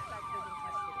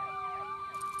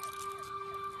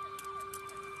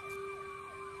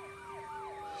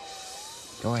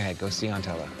 Go ahead, go see Aunt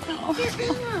Ella. Oh.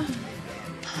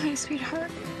 Hi,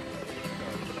 sweetheart.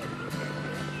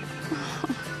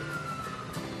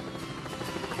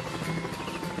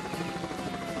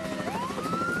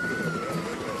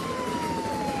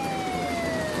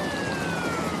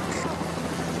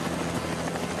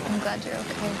 I'm glad you're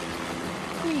okay.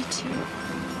 Me too.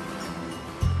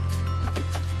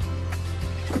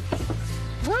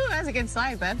 Woo, that's a good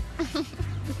slide, bud.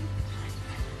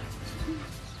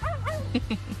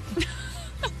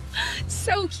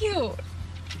 So cute.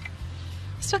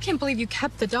 Still can't believe you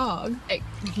kept the dog.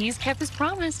 He's kept his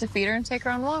promise to feed her and take her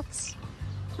on walks.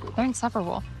 They're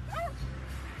inseparable.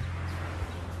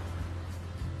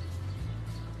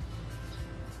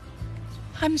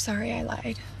 I'm sorry I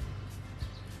lied.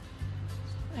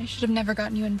 I should have never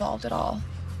gotten you involved at all.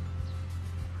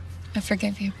 I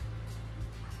forgive you.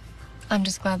 I'm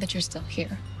just glad that you're still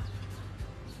here.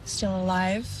 Still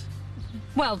alive.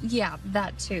 Well, yeah,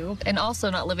 that too. And also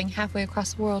not living halfway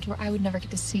across the world where I would never get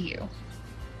to see you.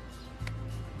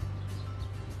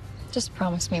 Just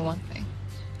promise me one thing.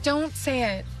 Don't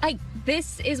say it.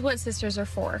 This is what sisters are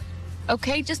for.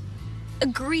 Okay? Just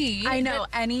agree. I know.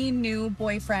 Any new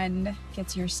boyfriend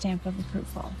gets your stamp of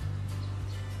approval.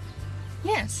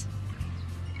 Yes.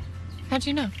 How'd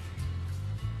you know?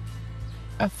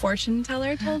 A fortune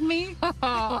teller told me.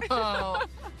 Oh,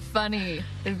 funny.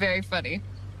 Very funny.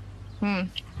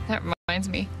 That reminds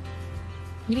me.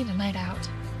 We need a night out.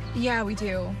 Yeah, we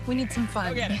do. We need some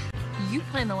fun. You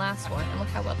planned the last one, and look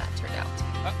how well that turned out.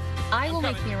 I will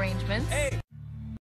make the arrangements. Hey!